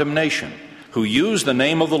condemnation, who use the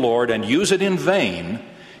name of the Lord and use it in vain,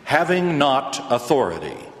 having not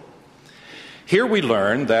authority." Here we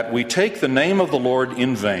learn that we take the name of the Lord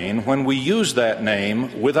in vain when we use that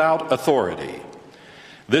name without authority.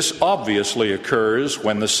 This obviously occurs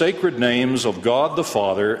when the sacred names of God the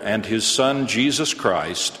Father and His Son Jesus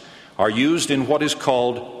Christ are used in what is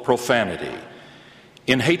called profanity,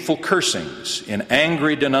 in hateful cursings, in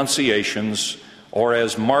angry denunciations, or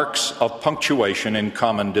as marks of punctuation in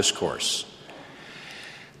common discourse.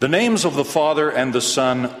 The names of the Father and the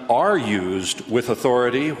Son are used with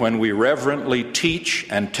authority when we reverently teach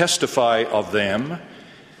and testify of them,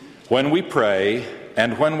 when we pray,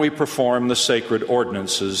 and when we perform the sacred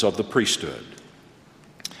ordinances of the priesthood.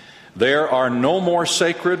 There are no more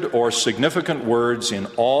sacred or significant words in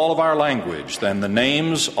all of our language than the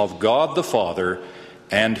names of God the Father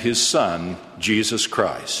and His Son, Jesus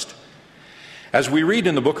Christ. As we read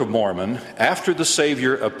in the Book of Mormon, after the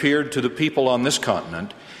Savior appeared to the people on this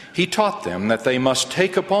continent, He taught them that they must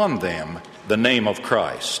take upon them the name of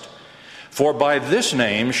Christ. "For by this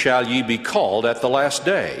name shall ye be called at the last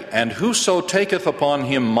day, and whoso taketh upon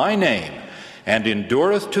him my name, and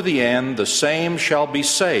endureth to the end, the same shall be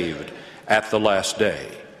saved at the last day."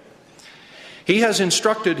 He has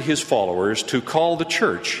instructed His followers to call the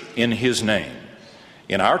church in His name.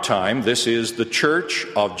 In our time, this is the Church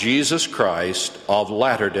of Jesus Christ of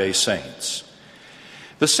Latter-day Saints.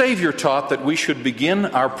 The Savior taught that we should begin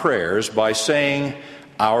our prayers by saying,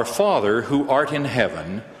 "Our Father who art in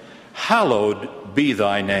heaven, hallowed be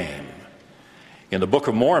thy name." In the Book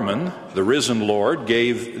of Mormon, the risen Lord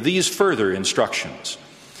gave these further instructions: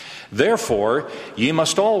 "Therefore ye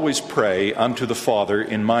must always pray unto the Father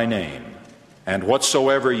in my name. And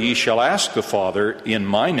whatsoever ye shall ask the Father in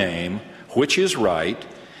my name, which is right,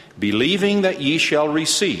 believing that ye shall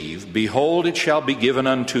receive, behold, it shall be given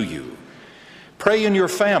unto you. Pray in your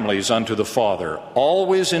families unto the Father,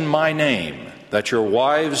 always in my name, that your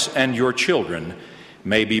wives and your children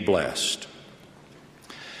may be blessed."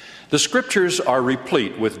 The Scriptures are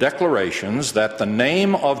replete with declarations that the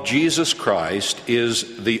name of Jesus Christ is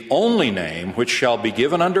the only name which shall be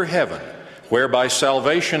given under heaven, whereby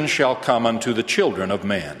salvation shall come unto the children of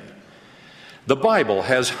men. The Bible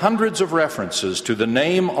has hundreds of references to the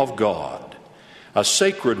name of God, a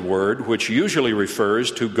sacred word which usually refers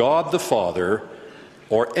to God the Father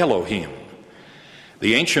or Elohim.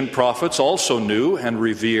 The ancient prophets also knew and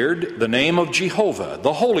revered the name of Jehovah,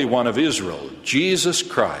 the Holy One of Israel, Jesus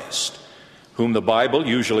Christ, whom the Bible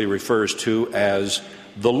usually refers to as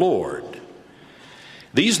the Lord.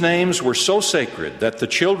 These names were so sacred that the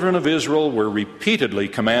children of Israel were repeatedly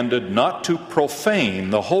commanded not to profane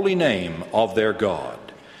the holy name of their God.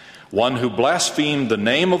 One who blasphemed the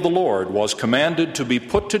name of the Lord was commanded to be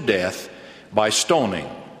put to death by stoning.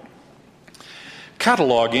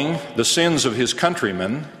 Cataloging the sins of his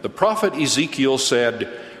countrymen, the prophet Ezekiel said,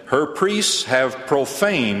 "Her priests have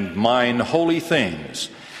profaned mine holy things.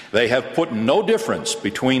 They have put no difference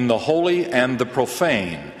between the holy and the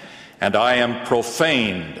profane, and I am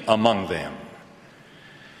profaned among them."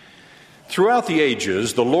 Throughout the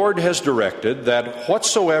ages, the Lord has directed that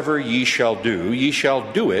whatsoever ye shall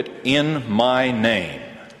do it in my name.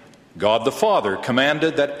 God the Father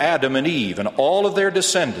commanded that Adam and Eve and all of their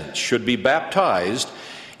descendants should be baptized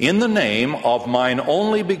in the name of mine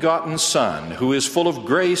only begotten Son, who is full of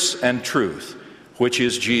grace and truth, which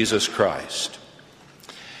is Jesus Christ.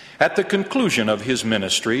 At the conclusion of his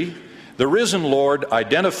ministry, the risen Lord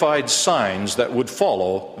identified signs that would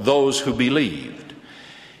follow those who believed.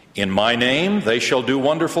 In my name they shall do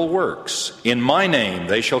wonderful works. In my name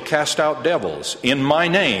they shall cast out devils. In my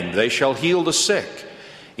name they shall heal the sick.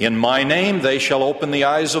 In my name they shall open the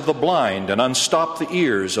eyes of the blind and unstop the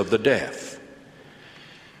ears of the deaf.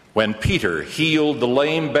 When Peter healed the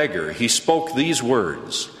lame beggar, he spoke these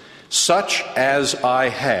words, "Such as I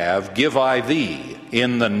have give I thee.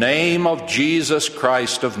 In the name of Jesus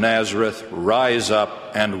Christ of Nazareth, rise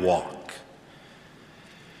up and walk."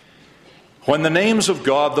 When the names of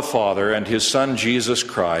God the Father and his Son Jesus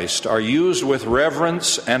Christ are used with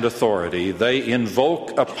reverence and authority, they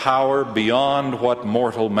invoke a power beyond what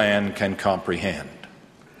mortal man can comprehend.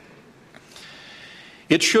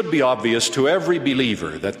 It should be obvious to every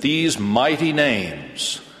believer that these mighty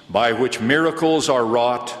names, by which miracles are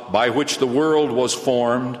wrought, by which the world was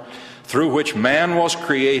formed, through which man was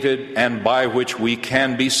created, and by which we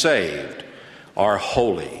can be saved, are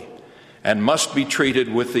holy and must be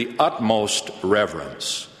treated with the utmost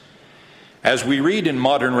reverence. As we read in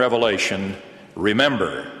modern revelation,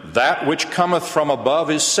 remember, that which cometh from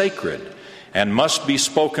above is sacred and must be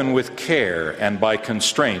spoken with care and by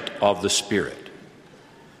constraint of the Spirit.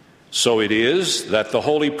 So it is that the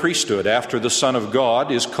holy priesthood after the Son of God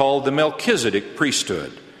is called the Melchizedek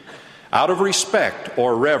priesthood, out of respect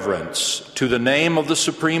or reverence to the name of the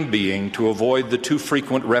Supreme Being, to avoid the too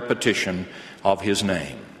frequent repetition of his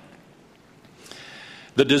name.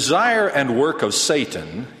 The desire and work of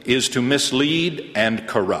Satan is to mislead and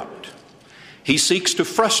corrupt. He seeks to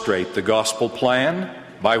frustrate the gospel plan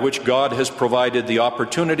by which God has provided the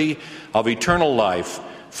opportunity of eternal life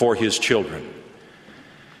for his children.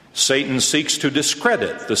 Satan seeks to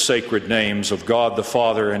discredit the sacred names of God the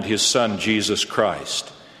Father and his Son Jesus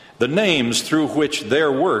Christ, the names through which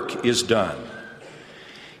their work is done.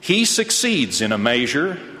 He succeeds in a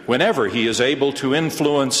measure whenever he is able to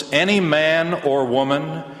influence any man or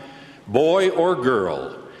woman, boy or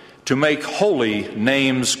girl, to make holy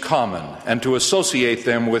names common and to associate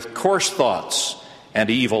them with coarse thoughts and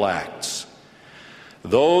evil acts.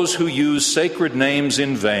 Those who use sacred names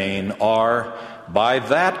in vain are, by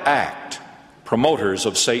that act, promoters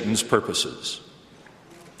of Satan's purposes.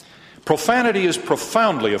 Profanity is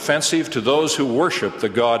profoundly offensive to those who worship the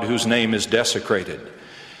God whose name is desecrated.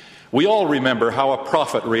 We all remember how a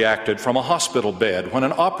prophet reacted from a hospital bed when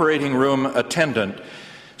an operating room attendant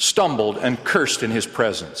stumbled and cursed in his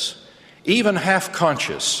presence. Even half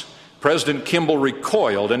conscious, President Kimball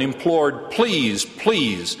recoiled and implored, "Please,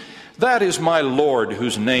 please, that is my Lord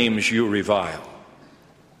whose names you revile."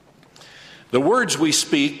 The words we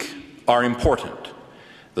speak are important.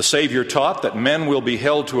 The Savior taught that men will be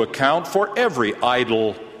held to account for every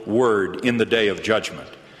idle word in the day of judgment.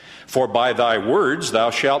 For by thy words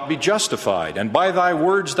thou shalt be justified, and by thy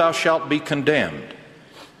words thou shalt be condemned.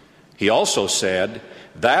 He also said,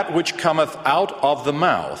 "That which cometh out of the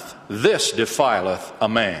mouth, this defileth a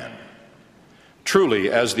man." Truly,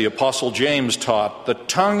 as the Apostle James taught, the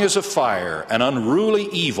tongue is a fire, an unruly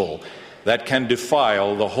evil that can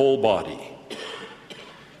defile the whole body.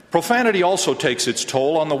 Profanity also takes its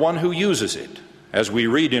toll on the one who uses it. As we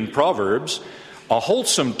read in Proverbs, "A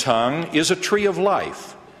wholesome tongue is a tree of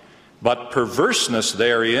life, but perverseness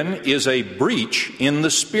therein is a breach in the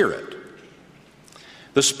Spirit."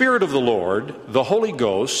 The Spirit of the Lord, the Holy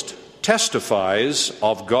Ghost, testifies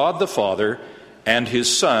of God the Father and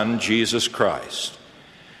his Son, Jesus Christ.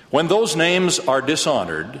 When those names are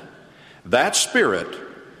dishonored, that Spirit,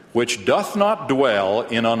 which doth not dwell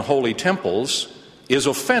in unholy temples, is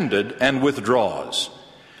offended and withdraws.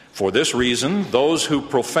 For this reason, those who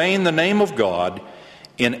profane the name of God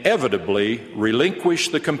inevitably relinquish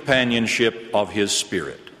the companionship of his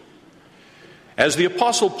Spirit. As the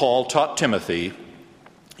Apostle Paul taught Timothy,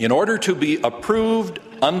 in order to be approved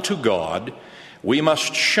unto God, we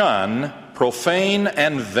must shun profane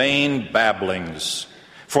and vain babblings,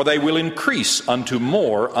 for they will increase unto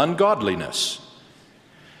more ungodliness.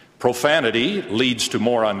 Profanity leads to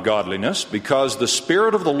more ungodliness because the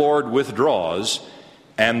Spirit of the Lord withdraws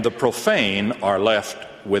and the profane are left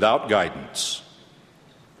without guidance.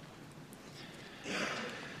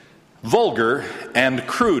 Vulgar and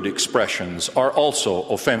crude expressions are also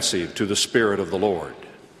offensive to the Spirit of the Lord.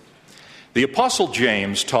 The Apostle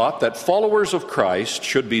James taught that followers of Christ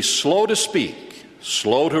should be slow to speak,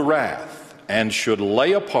 slow to wrath, and should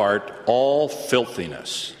lay apart all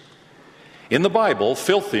filthiness. In the Bible,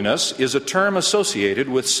 filthiness is a term associated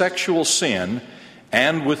with sexual sin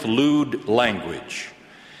and with lewd language.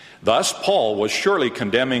 Thus, Paul was surely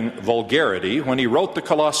condemning vulgarity when he wrote the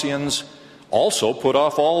Colossians, "Also put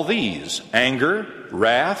off all these: anger,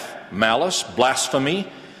 wrath, malice, blasphemy,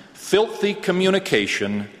 filthy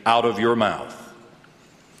communication out of your mouth."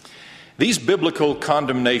 These biblical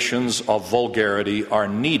condemnations of vulgarity are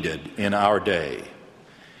needed in our day.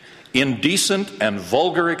 Indecent and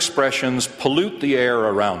vulgar expressions pollute the air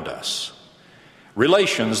around us.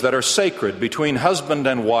 Relations that are sacred between husband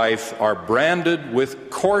and wife are branded with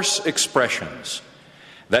coarse expressions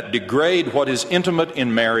that degrade what is intimate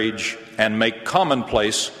in marriage and make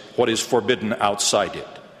commonplace what is forbidden outside it.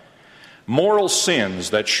 Moral sins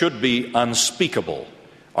that should be unspeakable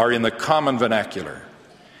are in the common vernacular.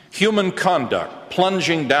 Human conduct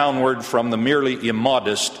plunging downward from the merely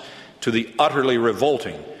immodest to the utterly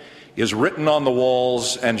revolting is written on the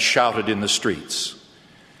walls and shouted in the streets.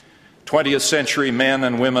 20th century men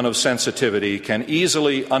and women of sensitivity can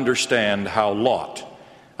easily understand how Lot,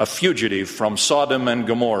 a fugitive from Sodom and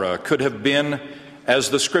Gomorrah, could have been, as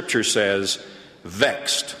the Scripture says,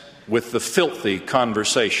 vexed with the filthy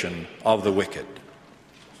conversation of the wicked.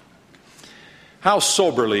 How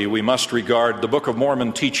soberly we must regard the Book of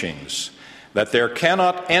Mormon teachings that there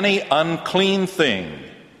cannot any unclean thing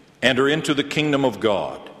enter into the kingdom of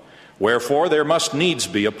God. Wherefore there must needs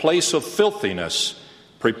be a place of filthiness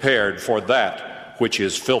prepared for that which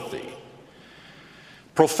is filthy.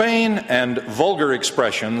 Profane and vulgar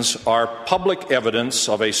expressions are public evidence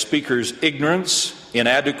of a speaker's ignorance,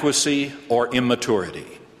 inadequacy, or immaturity.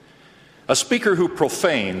 A speaker who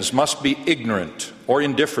profanes must be ignorant or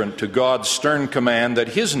indifferent to God's stern command that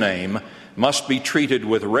his name must be treated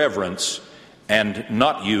with reverence and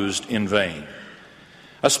not used in vain.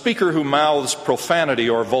 A speaker who mouths profanity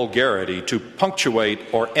or vulgarity to punctuate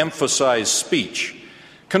or emphasize speech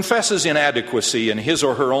confesses inadequacy in his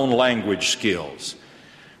or her own language skills.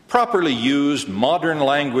 Properly used, modern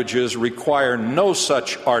languages require no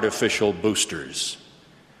such artificial boosters.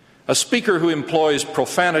 A speaker who employs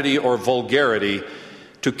profanity or vulgarity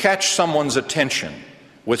to catch someone's attention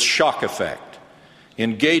with shock effect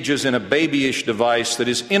engages in a babyish device that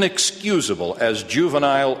is inexcusable as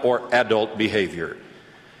juvenile or adult behavior.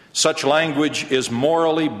 Such language is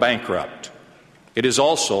morally bankrupt. It is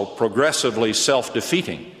also progressively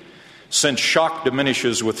self-defeating, since shock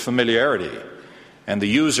diminishes with familiarity, and the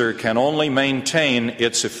user can only maintain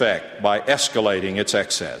its effect by escalating its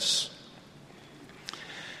excess.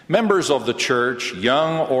 Members of the church,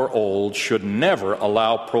 young or old, should never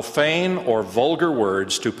allow profane or vulgar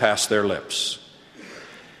words to pass their lips.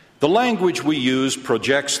 The language we use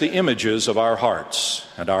projects the images of our hearts,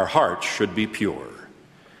 and our hearts should be pure.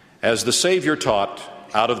 As the Savior taught,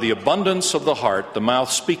 out of the abundance of the heart the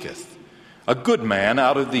mouth speaketh. A good man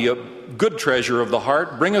out of the good treasure of the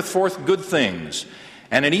heart bringeth forth good things,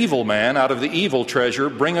 and an evil man out of the evil treasure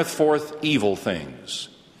bringeth forth evil things.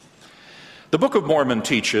 The Book of Mormon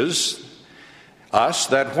teaches us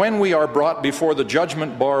that when we are brought before the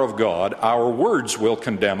judgment bar of God, our words will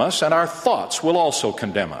condemn us and our thoughts will also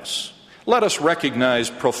condemn us. Let us recognize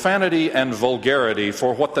profanity and vulgarity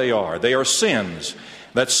for what they are. They are sins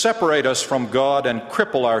that separate us from God and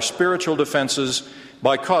cripple our spiritual defenses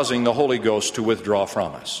by causing the Holy Ghost to withdraw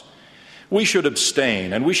from us. We should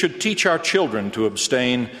abstain, and we should teach our children to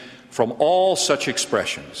abstain from all such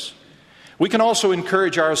expressions. We can also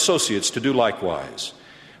encourage our associates to do likewise.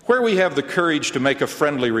 Where we have the courage to make a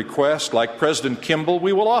friendly request, like President Kimball,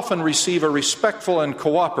 we will often receive a respectful and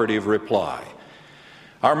cooperative reply.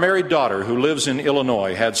 Our married daughter, who lives in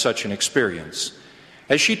Illinois, had such an experience.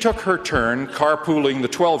 As she took her turn carpooling the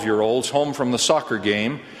 12-year-olds home from the soccer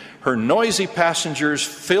game, her noisy passengers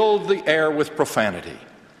filled the air with profanity.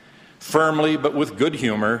 Firmly, but with good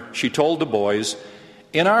humor, she told the boys,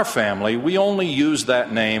 "In our family, we only use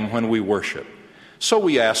that name when we worship. So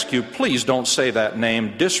we ask you, please don't say that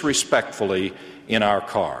name disrespectfully in our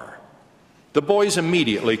car." The boys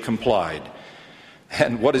immediately complied.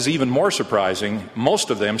 And what is even more surprising, most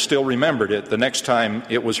of them still remembered it the next time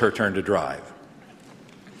it was her turn to drive.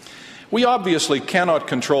 We obviously cannot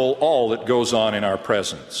control all that goes on in our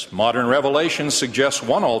presence. Modern revelation suggests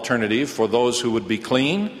one alternative for those who would be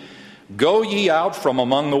clean. Go ye out from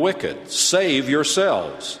among the wicked, save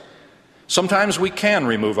yourselves. Sometimes we can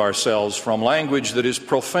remove ourselves from language that is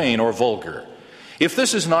profane or vulgar. If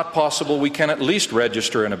this is not possible, we can at least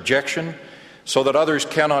register an objection so that others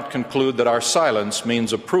cannot conclude that our silence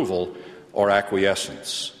means approval or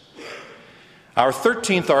acquiescence. Our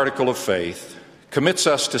 13th article of faith commits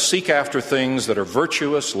us to seek after things that are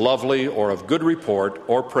virtuous, lovely, or of good report,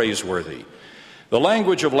 or praiseworthy. The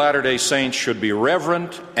language of Latter-day Saints should be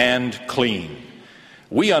reverent and clean.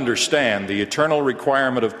 We understand the eternal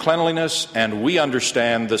requirement of cleanliness, and we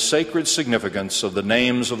understand the sacred significance of the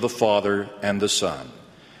names of the Father and the Son.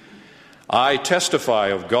 I testify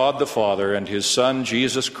of God the Father and his Son,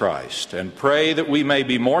 Jesus Christ, and pray that we may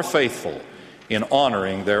be more faithful in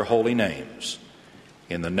honoring their holy names.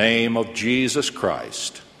 In the name of Jesus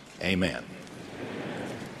Christ, amen.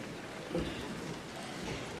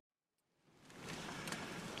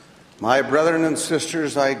 My brethren and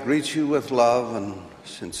sisters, I greet you with love and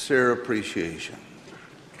sincere appreciation.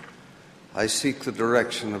 I seek the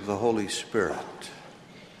direction of the Holy Spirit.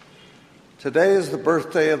 Today is the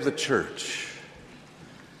birthday of the Church.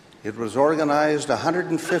 It was organized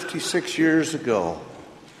 156 years ago,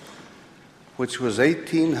 which was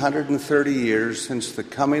 1,830 years since the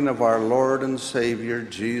coming of our Lord and Savior,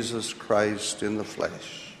 Jesus Christ in the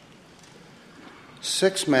flesh.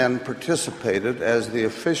 6 men participated as the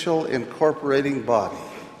official incorporating body.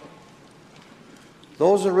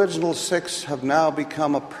 Those original 6 have now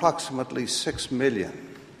become approximately 6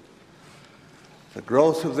 million. The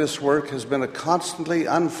growth of this work has been a constantly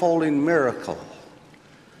unfolding miracle.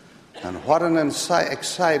 And what an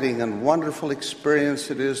exciting and wonderful experience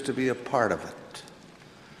it is to be a part of it.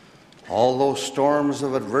 Although storms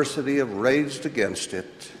of adversity have raged against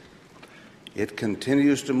it, it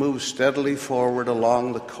continues to move steadily forward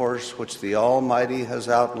along the course which the Almighty has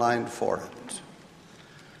outlined for it.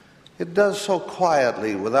 It does so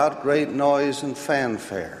quietly, without great noise and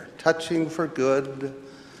fanfare, touching for good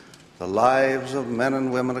the lives of men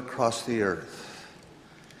and women across the earth.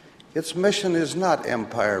 Its mission is not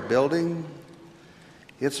empire building.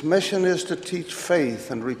 Its mission is to teach faith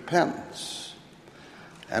and repentance,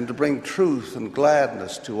 and to bring truth and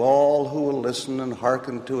gladness to all who will listen and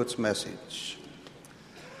hearken to its message.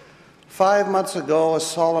 5 months ago, a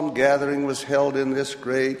solemn gathering was held in this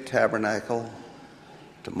great tabernacle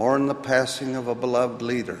to mourn the passing of a beloved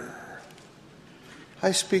leader.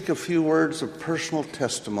 I speak a few words of personal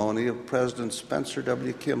testimony of President Spencer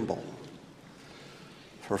W. Kimball.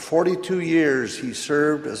 For 42 years, he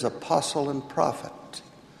served as apostle and prophet.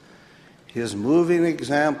 His moving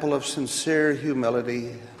example of sincere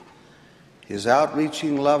humility, his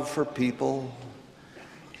outreaching love for people,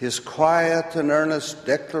 his quiet and earnest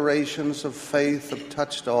declarations of faith have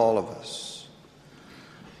touched all of us.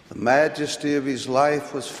 The majesty of his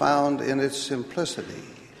life was found in its simplicity.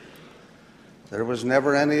 There was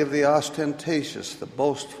never any of the ostentatious, the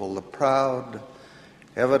boastful, the proud,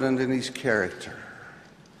 evident in his character.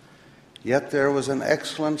 Yet there was an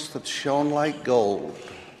excellence that shone like gold.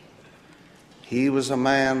 He was a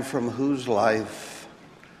man from whose life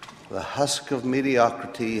the husk of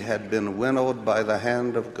mediocrity had been winnowed by the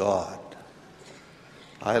hand of God.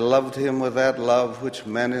 I loved him with that love which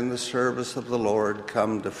men in the service of the Lord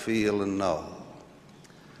come to feel and know.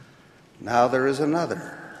 Now there is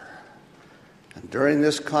another. And during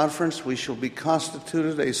this conference we shall be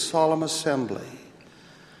constituted a solemn assembly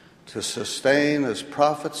to sustain as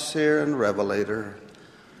prophet, seer, and revelator,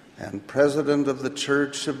 and President of the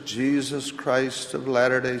Church of Jesus Christ of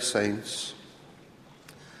Latter-day Saints,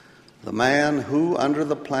 the man who, under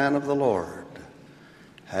the plan of the Lord,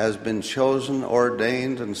 has been chosen,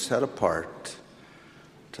 ordained, and set apart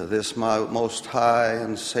to this most high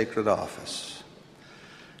and sacred office.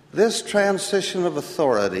 This transition of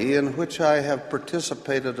authority, in which I have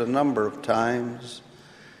participated a number of times,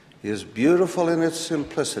 is beautiful in its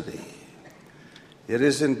simplicity. It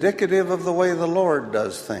is indicative of the way the Lord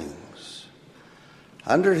does things.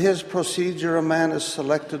 Under his procedure, a man is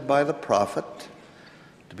selected by the prophet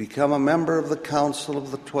to become a member of the council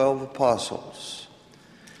of the 12 apostles.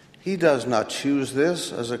 He does not choose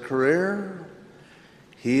this as a career.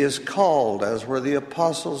 He is called, as were the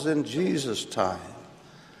apostles in Jesus' time,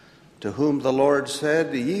 to whom the Lord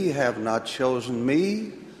said, "Ye have not chosen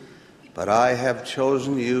me, but I have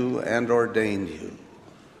chosen you and ordained you."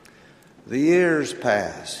 The years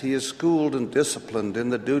pass. He is schooled and disciplined in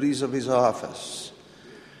the duties of his office.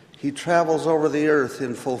 He travels over the earth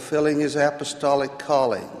in fulfilling his apostolic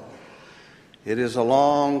calling. It is a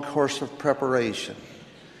long course of preparation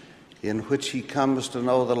in which he comes to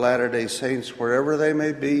know the Latter-day Saints wherever they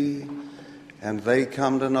may be, and they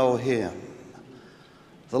come to know him.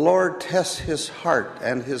 The Lord tests his heart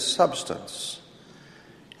and his substance.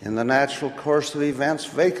 In the natural course of events,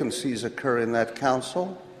 vacancies occur in that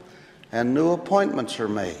council, and new appointments are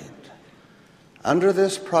made. Under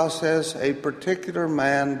this process, a particular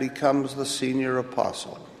man becomes the senior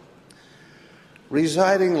apostle.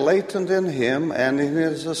 Residing latent in him and in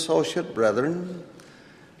his associate brethren,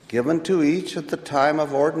 given to each at the time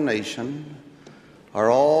of ordination,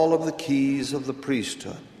 are all of the keys of the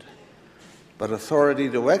priesthood. but authority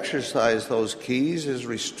to exercise those keys is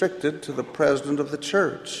restricted to the president of the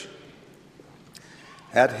church.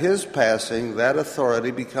 At his passing, that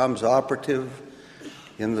authority becomes operative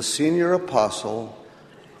in the senior apostle,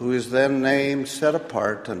 who is then named, set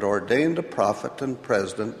apart, and ordained a prophet and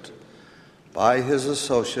president by his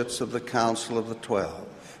associates of the Council of the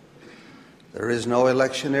 12. There is no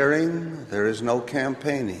electioneering, there is no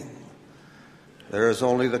campaigning. There is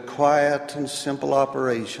only the quiet and simple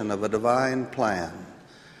operation of a divine plan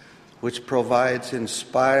which provides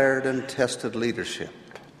inspired and tested leadership.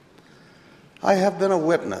 I have been a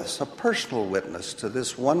witness, a personal witness to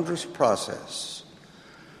this wondrous process.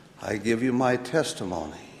 I give you my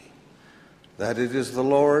testimony that it is the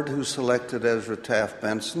Lord who selected Ezra Taft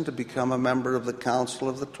Benson to become a member of the Council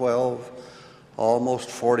of the 12 almost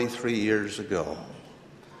 43 years ago.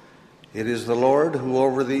 It is the Lord who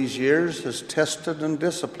over these years has tested and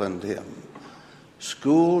disciplined him,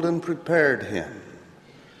 schooled and prepared him.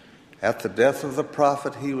 At the death of the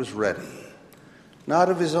prophet, he was ready, not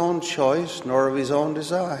of his own choice nor of his own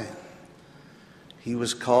design. He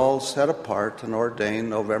was called, set apart, and ordained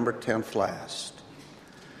November 10th last.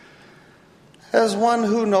 As one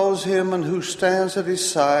who knows him and who stands at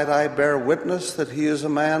his side, I bear witness that he is a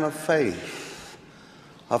man of faith,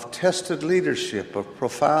 of tested leadership, of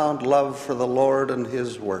profound love for the Lord and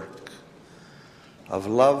his work, of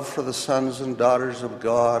love for the sons and daughters of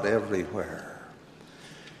God everywhere.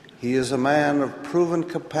 He is a man of proven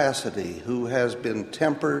capacity who has been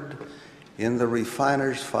tempered in the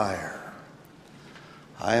refiner's fire.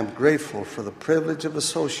 I am grateful for the privilege of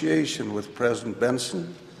association with President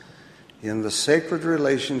Benson in the sacred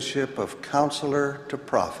relationship of counselor to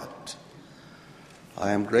prophet.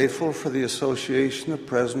 I am grateful for the association of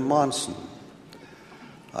President Monson.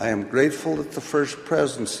 I am grateful that the First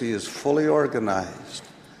Presidency is fully organized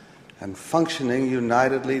and functioning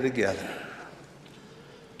unitedly together.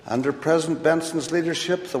 Under President Benson's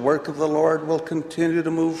leadership, the work of the Lord will continue to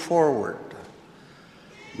move forward.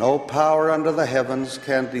 No power under the heavens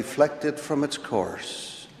can deflect it from its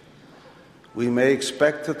course. We may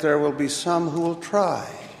expect that there will be some who will try.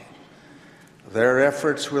 Their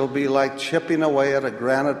efforts will be like chipping away at a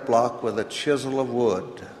granite block with a chisel of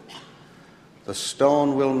wood. The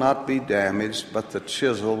stone will not be damaged, but the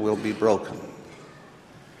chisel will be broken.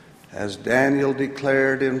 As Daniel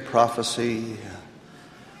declared in prophecy,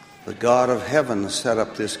 the God of heaven set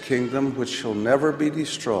up this kingdom which shall never be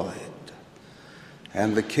destroyed,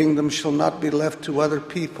 and the kingdom shall not be left to other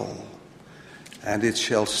people, and it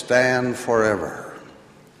shall stand forever.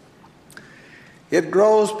 It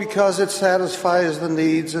grows because it satisfies the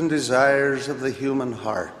needs and desires of the human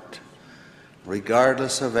heart,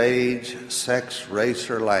 regardless of age, sex, race,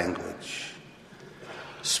 or language.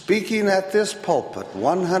 Speaking at this pulpit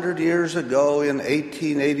 100 years ago in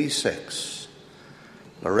 1886,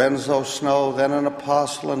 Lorenzo Snow, then an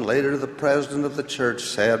apostle and later the president of the church,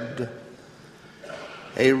 said,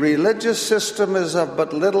 "A religious system is of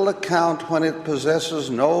but little account when it possesses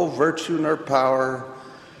no virtue nor power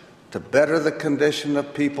to better the condition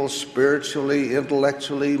of people spiritually,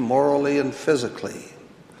 intellectually, morally, and physically.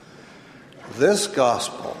 This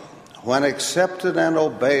gospel, when accepted and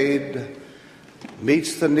obeyed,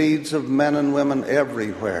 meets the needs of men and women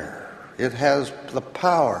everywhere. It has the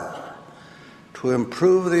power to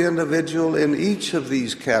improve the individual in each of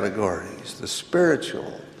these categories: the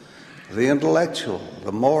spiritual, the intellectual,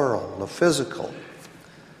 the moral, the physical."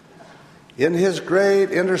 In his great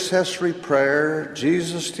intercessory prayer,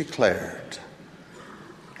 Jesus declared,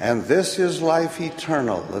 "And this is life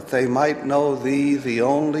eternal, that they might know thee, the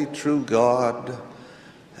only true God,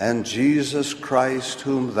 and Jesus Christ,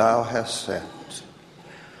 whom thou hast sent."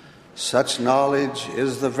 Such knowledge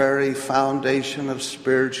is the very foundation of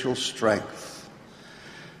spiritual strength.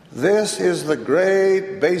 This is the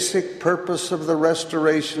great basic purpose of the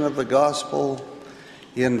restoration of the gospel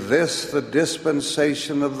in this, the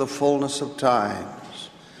dispensation of the fullness of times,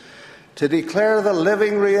 to declare the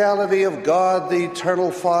living reality of God, the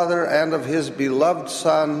eternal Father, and of his beloved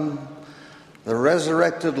Son, the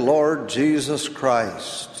resurrected Lord Jesus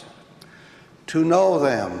Christ. To know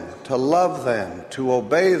them, to love them, to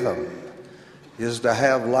obey them, is to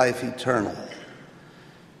have life eternal.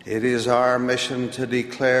 It is our mission to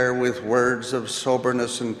declare with words of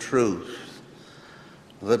soberness and truth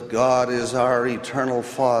that God is our eternal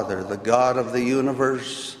Father, the God of the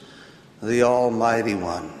universe, the Almighty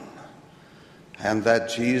One, and that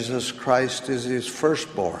Jesus Christ is his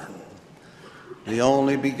firstborn, the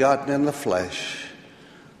only begotten in the flesh,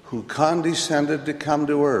 who condescended to come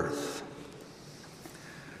to earth,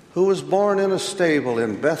 who was born in a stable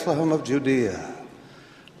in Bethlehem of Judea,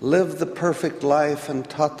 lived the perfect life and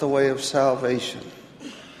taught the way of salvation,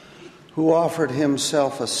 who offered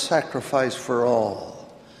himself a sacrifice for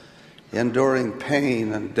all, enduring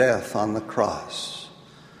pain and death on the cross,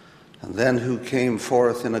 and then who came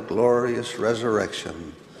forth in a glorious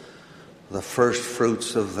resurrection, the first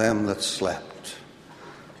fruits of them that slept.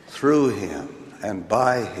 Through him and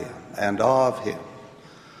by him and of him,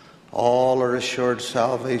 all are assured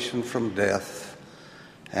salvation from death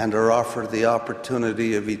and are offered the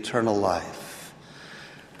opportunity of eternal life.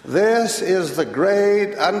 This is the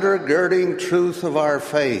great undergirding truth of our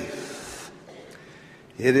faith.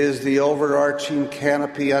 It is the overarching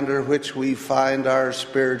canopy under which we find our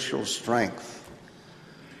spiritual strength.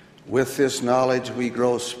 With this knowledge we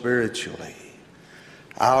grow spiritually,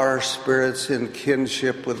 our spirits in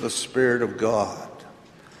kinship with the Spirit of God.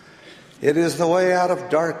 It is the way out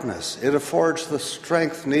of darkness. It affords the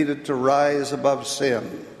strength needed to rise above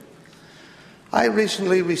sin. I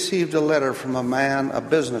recently received a letter from a man, a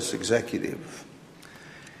business executive.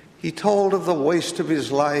 He told of the waste of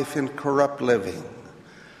his life in corrupt living,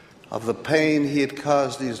 of the pain he had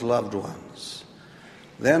caused his loved ones.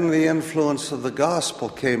 Then the influence of the gospel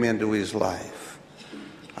came into his life.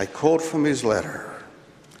 I quote from his letter,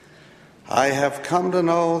 "I have come to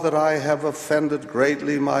know that I have offended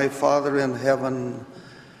greatly my Father in heaven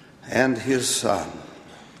and his Son.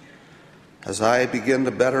 As I begin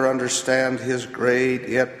to better understand his great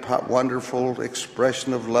yet wonderful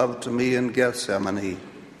expression of love to me in Gethsemane,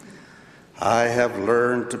 I have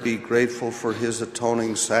learned to be grateful for his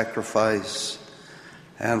atoning sacrifice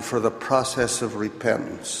and for the process of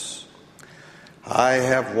repentance. I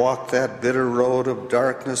have walked that bitter road of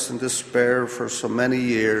darkness and despair for so many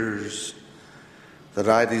years that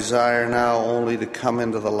I desire now only to come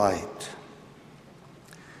into the light.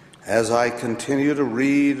 As I continue to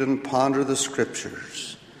read and ponder the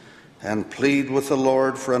Scriptures and plead with the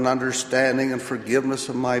Lord for an understanding and forgiveness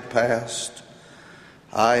of my past,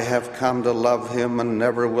 I have come to love him, and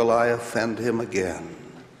never will I offend him again.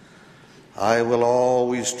 I will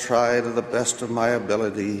always try to the best of my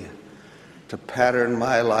ability to pattern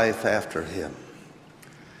my life after him."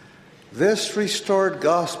 This restored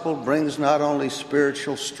gospel brings not only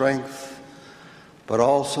spiritual strength, but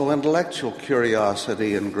also intellectual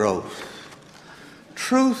curiosity and growth.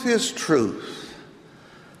 Truth is truth.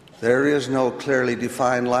 There is no clearly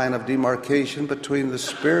defined line of demarcation between the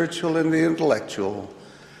spiritual and the intellectual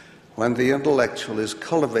when the intellectual is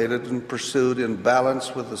cultivated and pursued in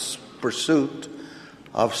balance with the pursuit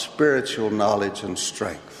of spiritual knowledge and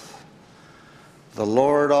strength. The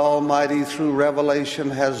Lord Almighty, through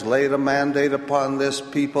revelation, has laid a mandate upon this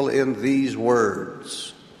people in these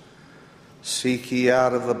words: "Seek ye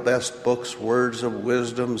out of the best books words of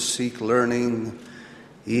wisdom, seek learning,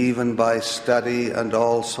 even by study and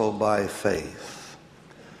also by faith."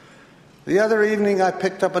 The other evening I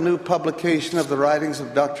picked up a new publication of the writings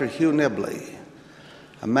of Dr. Hugh Nibley,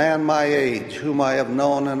 a man my age whom I have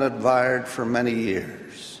known and admired for many years.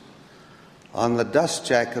 On the dust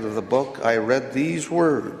jacket of the book, I read these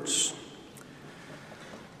words: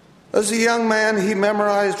 "As a young man, he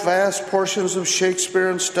memorized vast portions of Shakespeare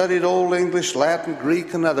and studied Old English, Latin,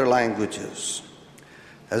 Greek, and other languages.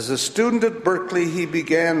 As a student at Berkeley, he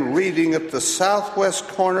began reading at the southwest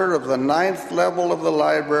corner of the 9th level of the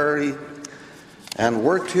library and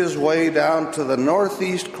worked his way down to the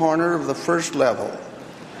northeast corner of the 1st level,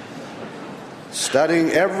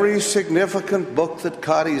 studying every significant book that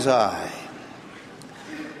caught his eye.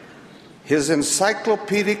 His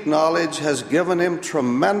encyclopedic knowledge has given him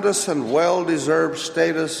tremendous and well-deserved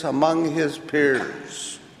status among his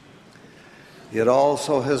peers. It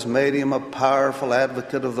also has made him a powerful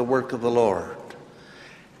advocate of the work of the Lord.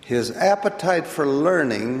 His appetite for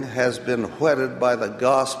learning has been whetted by the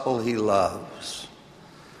gospel he loves.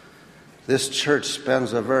 This church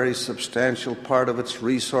spends a very substantial part of its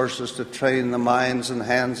resources to train the minds and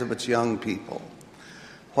hands of its young people,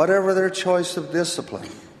 whatever their choice of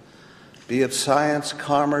discipline, be it science,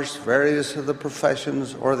 commerce, various of the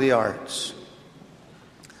professions, or the arts.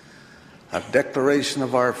 A declaration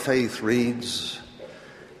of our faith reads,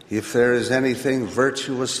 "If there is anything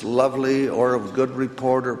virtuous, lovely, or of good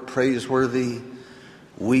report or praiseworthy,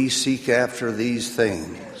 we seek after these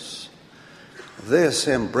things." This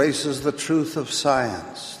embraces the truth of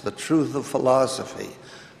science, the truth of philosophy,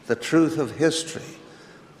 the truth of history,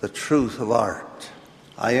 the truth of art.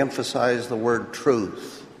 I emphasize the word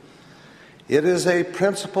truth. It is a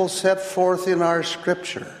principle set forth in our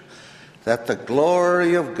Scripture that the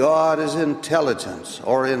glory of God is intelligence,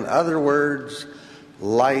 or in other words,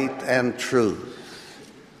 light and truth.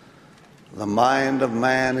 The mind of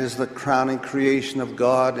man is the crowning creation of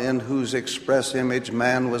God, in whose express image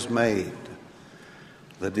man was made.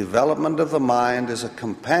 The development of the mind is a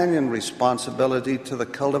companion responsibility to the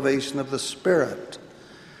cultivation of the Spirit,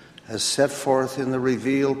 as set forth in the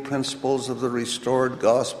revealed principles of the restored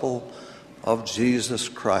gospel of Jesus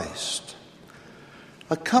Christ.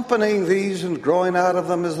 Accompanying these and growing out of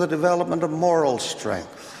them is the development of moral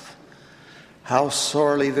strength. How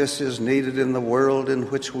sorely this is needed in the world in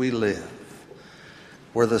which we live.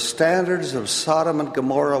 Were the standards of Sodom and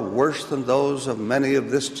Gomorrah worse than those of many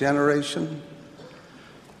of this generation?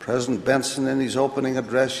 President Benson, in his opening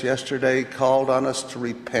address yesterday, called on us to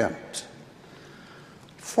repent.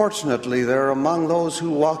 Fortunately, there are among those who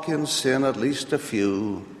walk in sin at least a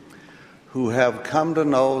few who have come to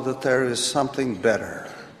know that there is something better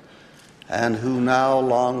and who now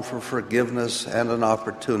long for forgiveness and an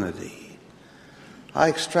opportunity. I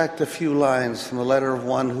extract a few lines from the letter of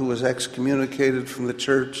one who was excommunicated from the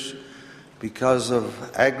church because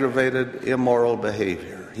of aggravated immoral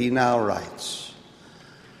behavior. He now writes,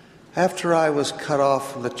 "After I was cut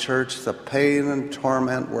off from the church, the pain and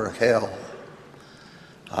torment were hell.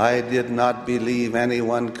 I did not believe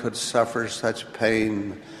anyone could suffer such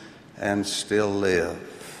pain and still live."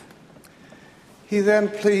 He then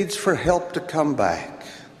pleads for help to come back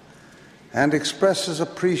and expresses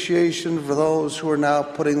appreciation for those who are now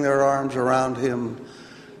putting their arms around him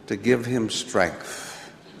to give him strength.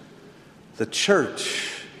 The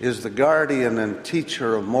church is the guardian and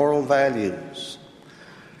teacher of moral values.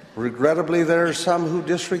 Regrettably, there are some who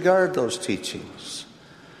disregard those teachings.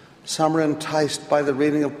 Some are enticed by the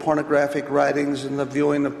reading of pornographic writings and the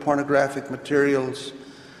viewing of pornographic materials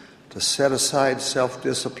to set aside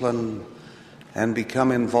self-discipline and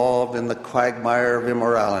become involved in the quagmire of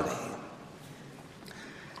immorality.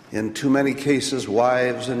 In too many cases,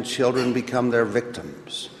 wives and children become their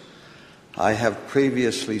victims. I have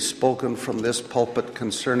previously spoken from this pulpit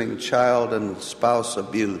concerning child and spouse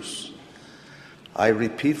abuse. I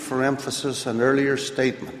repeat for emphasis an earlier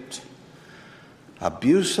statement.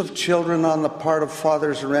 Abuse of children on the part of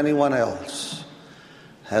fathers or anyone else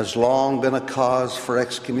has long been a cause for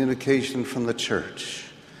excommunication from the church.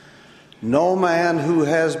 No man who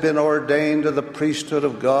has been ordained to the priesthood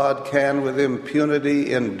of God can with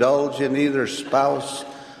impunity indulge in either spouse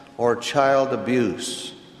or child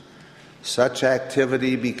abuse. Such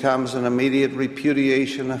activity becomes an immediate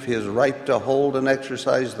repudiation of his right to hold and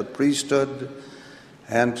exercise the priesthood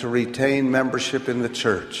and to retain membership in the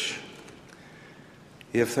church.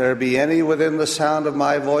 If there be any within the sound of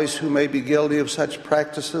my voice who may be guilty of such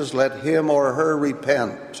practices, let him or her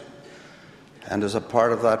repent, and as a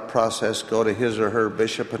part of that process, go to his or her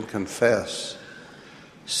bishop and confess,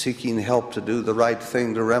 seeking help to do the right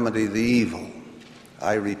thing to remedy the evil.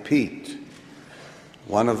 I repeat,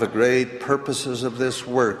 one of the great purposes of this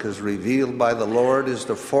work, as revealed by the Lord, is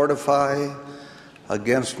to fortify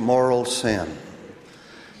against moral sin.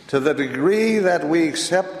 To the degree that we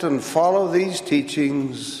accept and follow these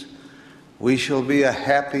teachings, we shall be a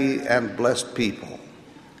happy and blessed people.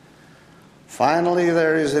 Finally,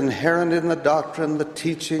 there is inherent in the doctrine, the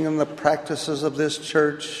teaching, and the practices of this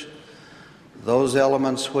church those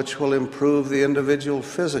elements which will improve the individual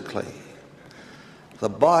physically. The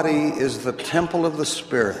body is the temple of the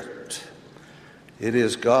Spirit. It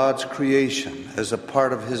is God's creation as a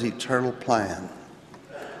part of His eternal plan.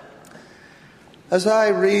 As I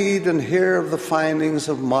read and hear of the findings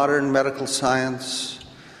of modern medical science,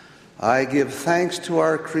 I give thanks to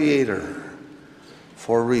our Creator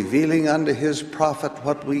for revealing unto His prophet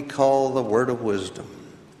what we call the word of wisdom.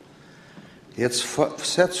 It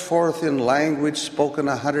sets forth in language spoken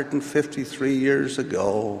 153 years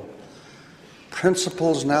ago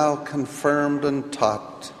principles now confirmed and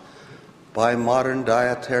taught by modern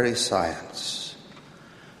dietary science.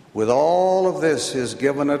 With all of this is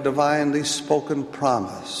given a divinely spoken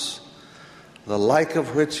promise, the like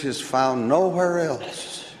of which is found nowhere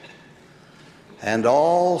else. And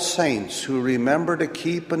all saints who remember to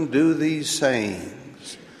keep and do these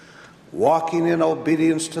sayings, walking in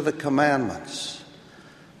obedience to the commandments,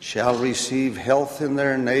 shall receive health in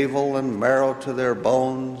their navel and marrow to their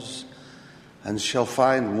bones, and shall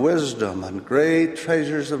find wisdom and great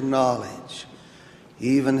treasures of knowledge,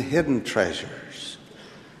 even hidden treasures,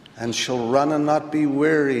 and shall run and not be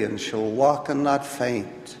weary, and shall walk and not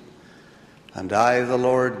faint. And I, the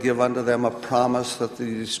Lord, give unto them a promise that the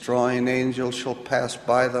destroying angel shall pass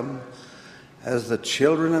by them as the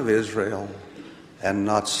children of Israel and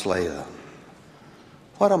not slay them.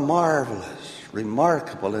 What a marvelous,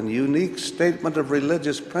 remarkable, and unique statement of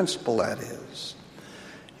religious principle that is.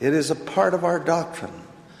 It is a part of our doctrine,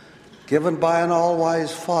 given by an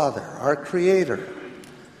all-wise Father, our Creator,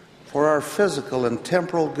 for our physical and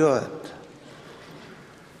temporal good.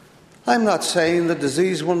 I'm not saying the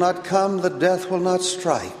disease will not come, the death will not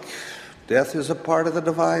strike. Death is a part of the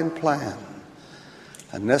divine plan,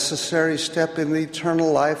 a necessary step in the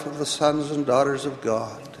eternal life of the sons and daughters of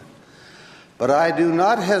God. But I do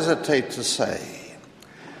not hesitate to say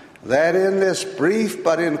that in this brief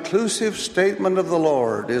but inclusive statement of the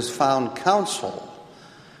Lord is found counsel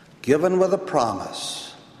given with a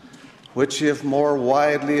promise, which, if more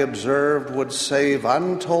widely observed, would save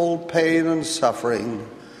untold pain and suffering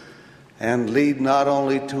and lead not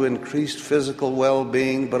only to increased physical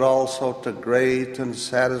well-being, but also to great and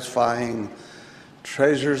satisfying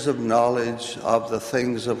treasures of knowledge of the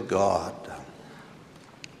things of God.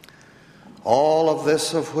 All of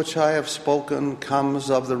this of which I have spoken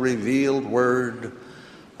comes of the revealed word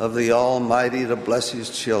of the Almighty to bless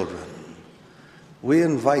His children. We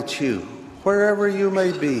invite you, wherever you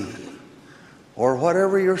may be, or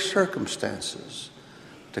whatever your circumstances,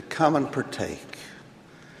 to come and partake.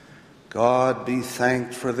 God be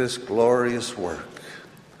thanked for this glorious work,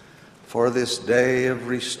 for this day of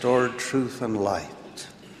restored truth and light,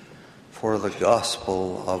 for the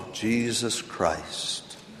gospel of Jesus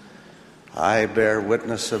Christ. I bear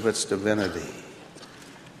witness of its divinity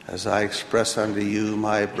as I express unto you,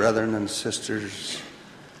 my brethren and sisters,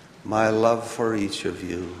 my love for each of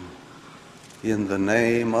you. In the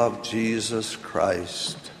name of Jesus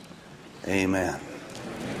Christ, amen.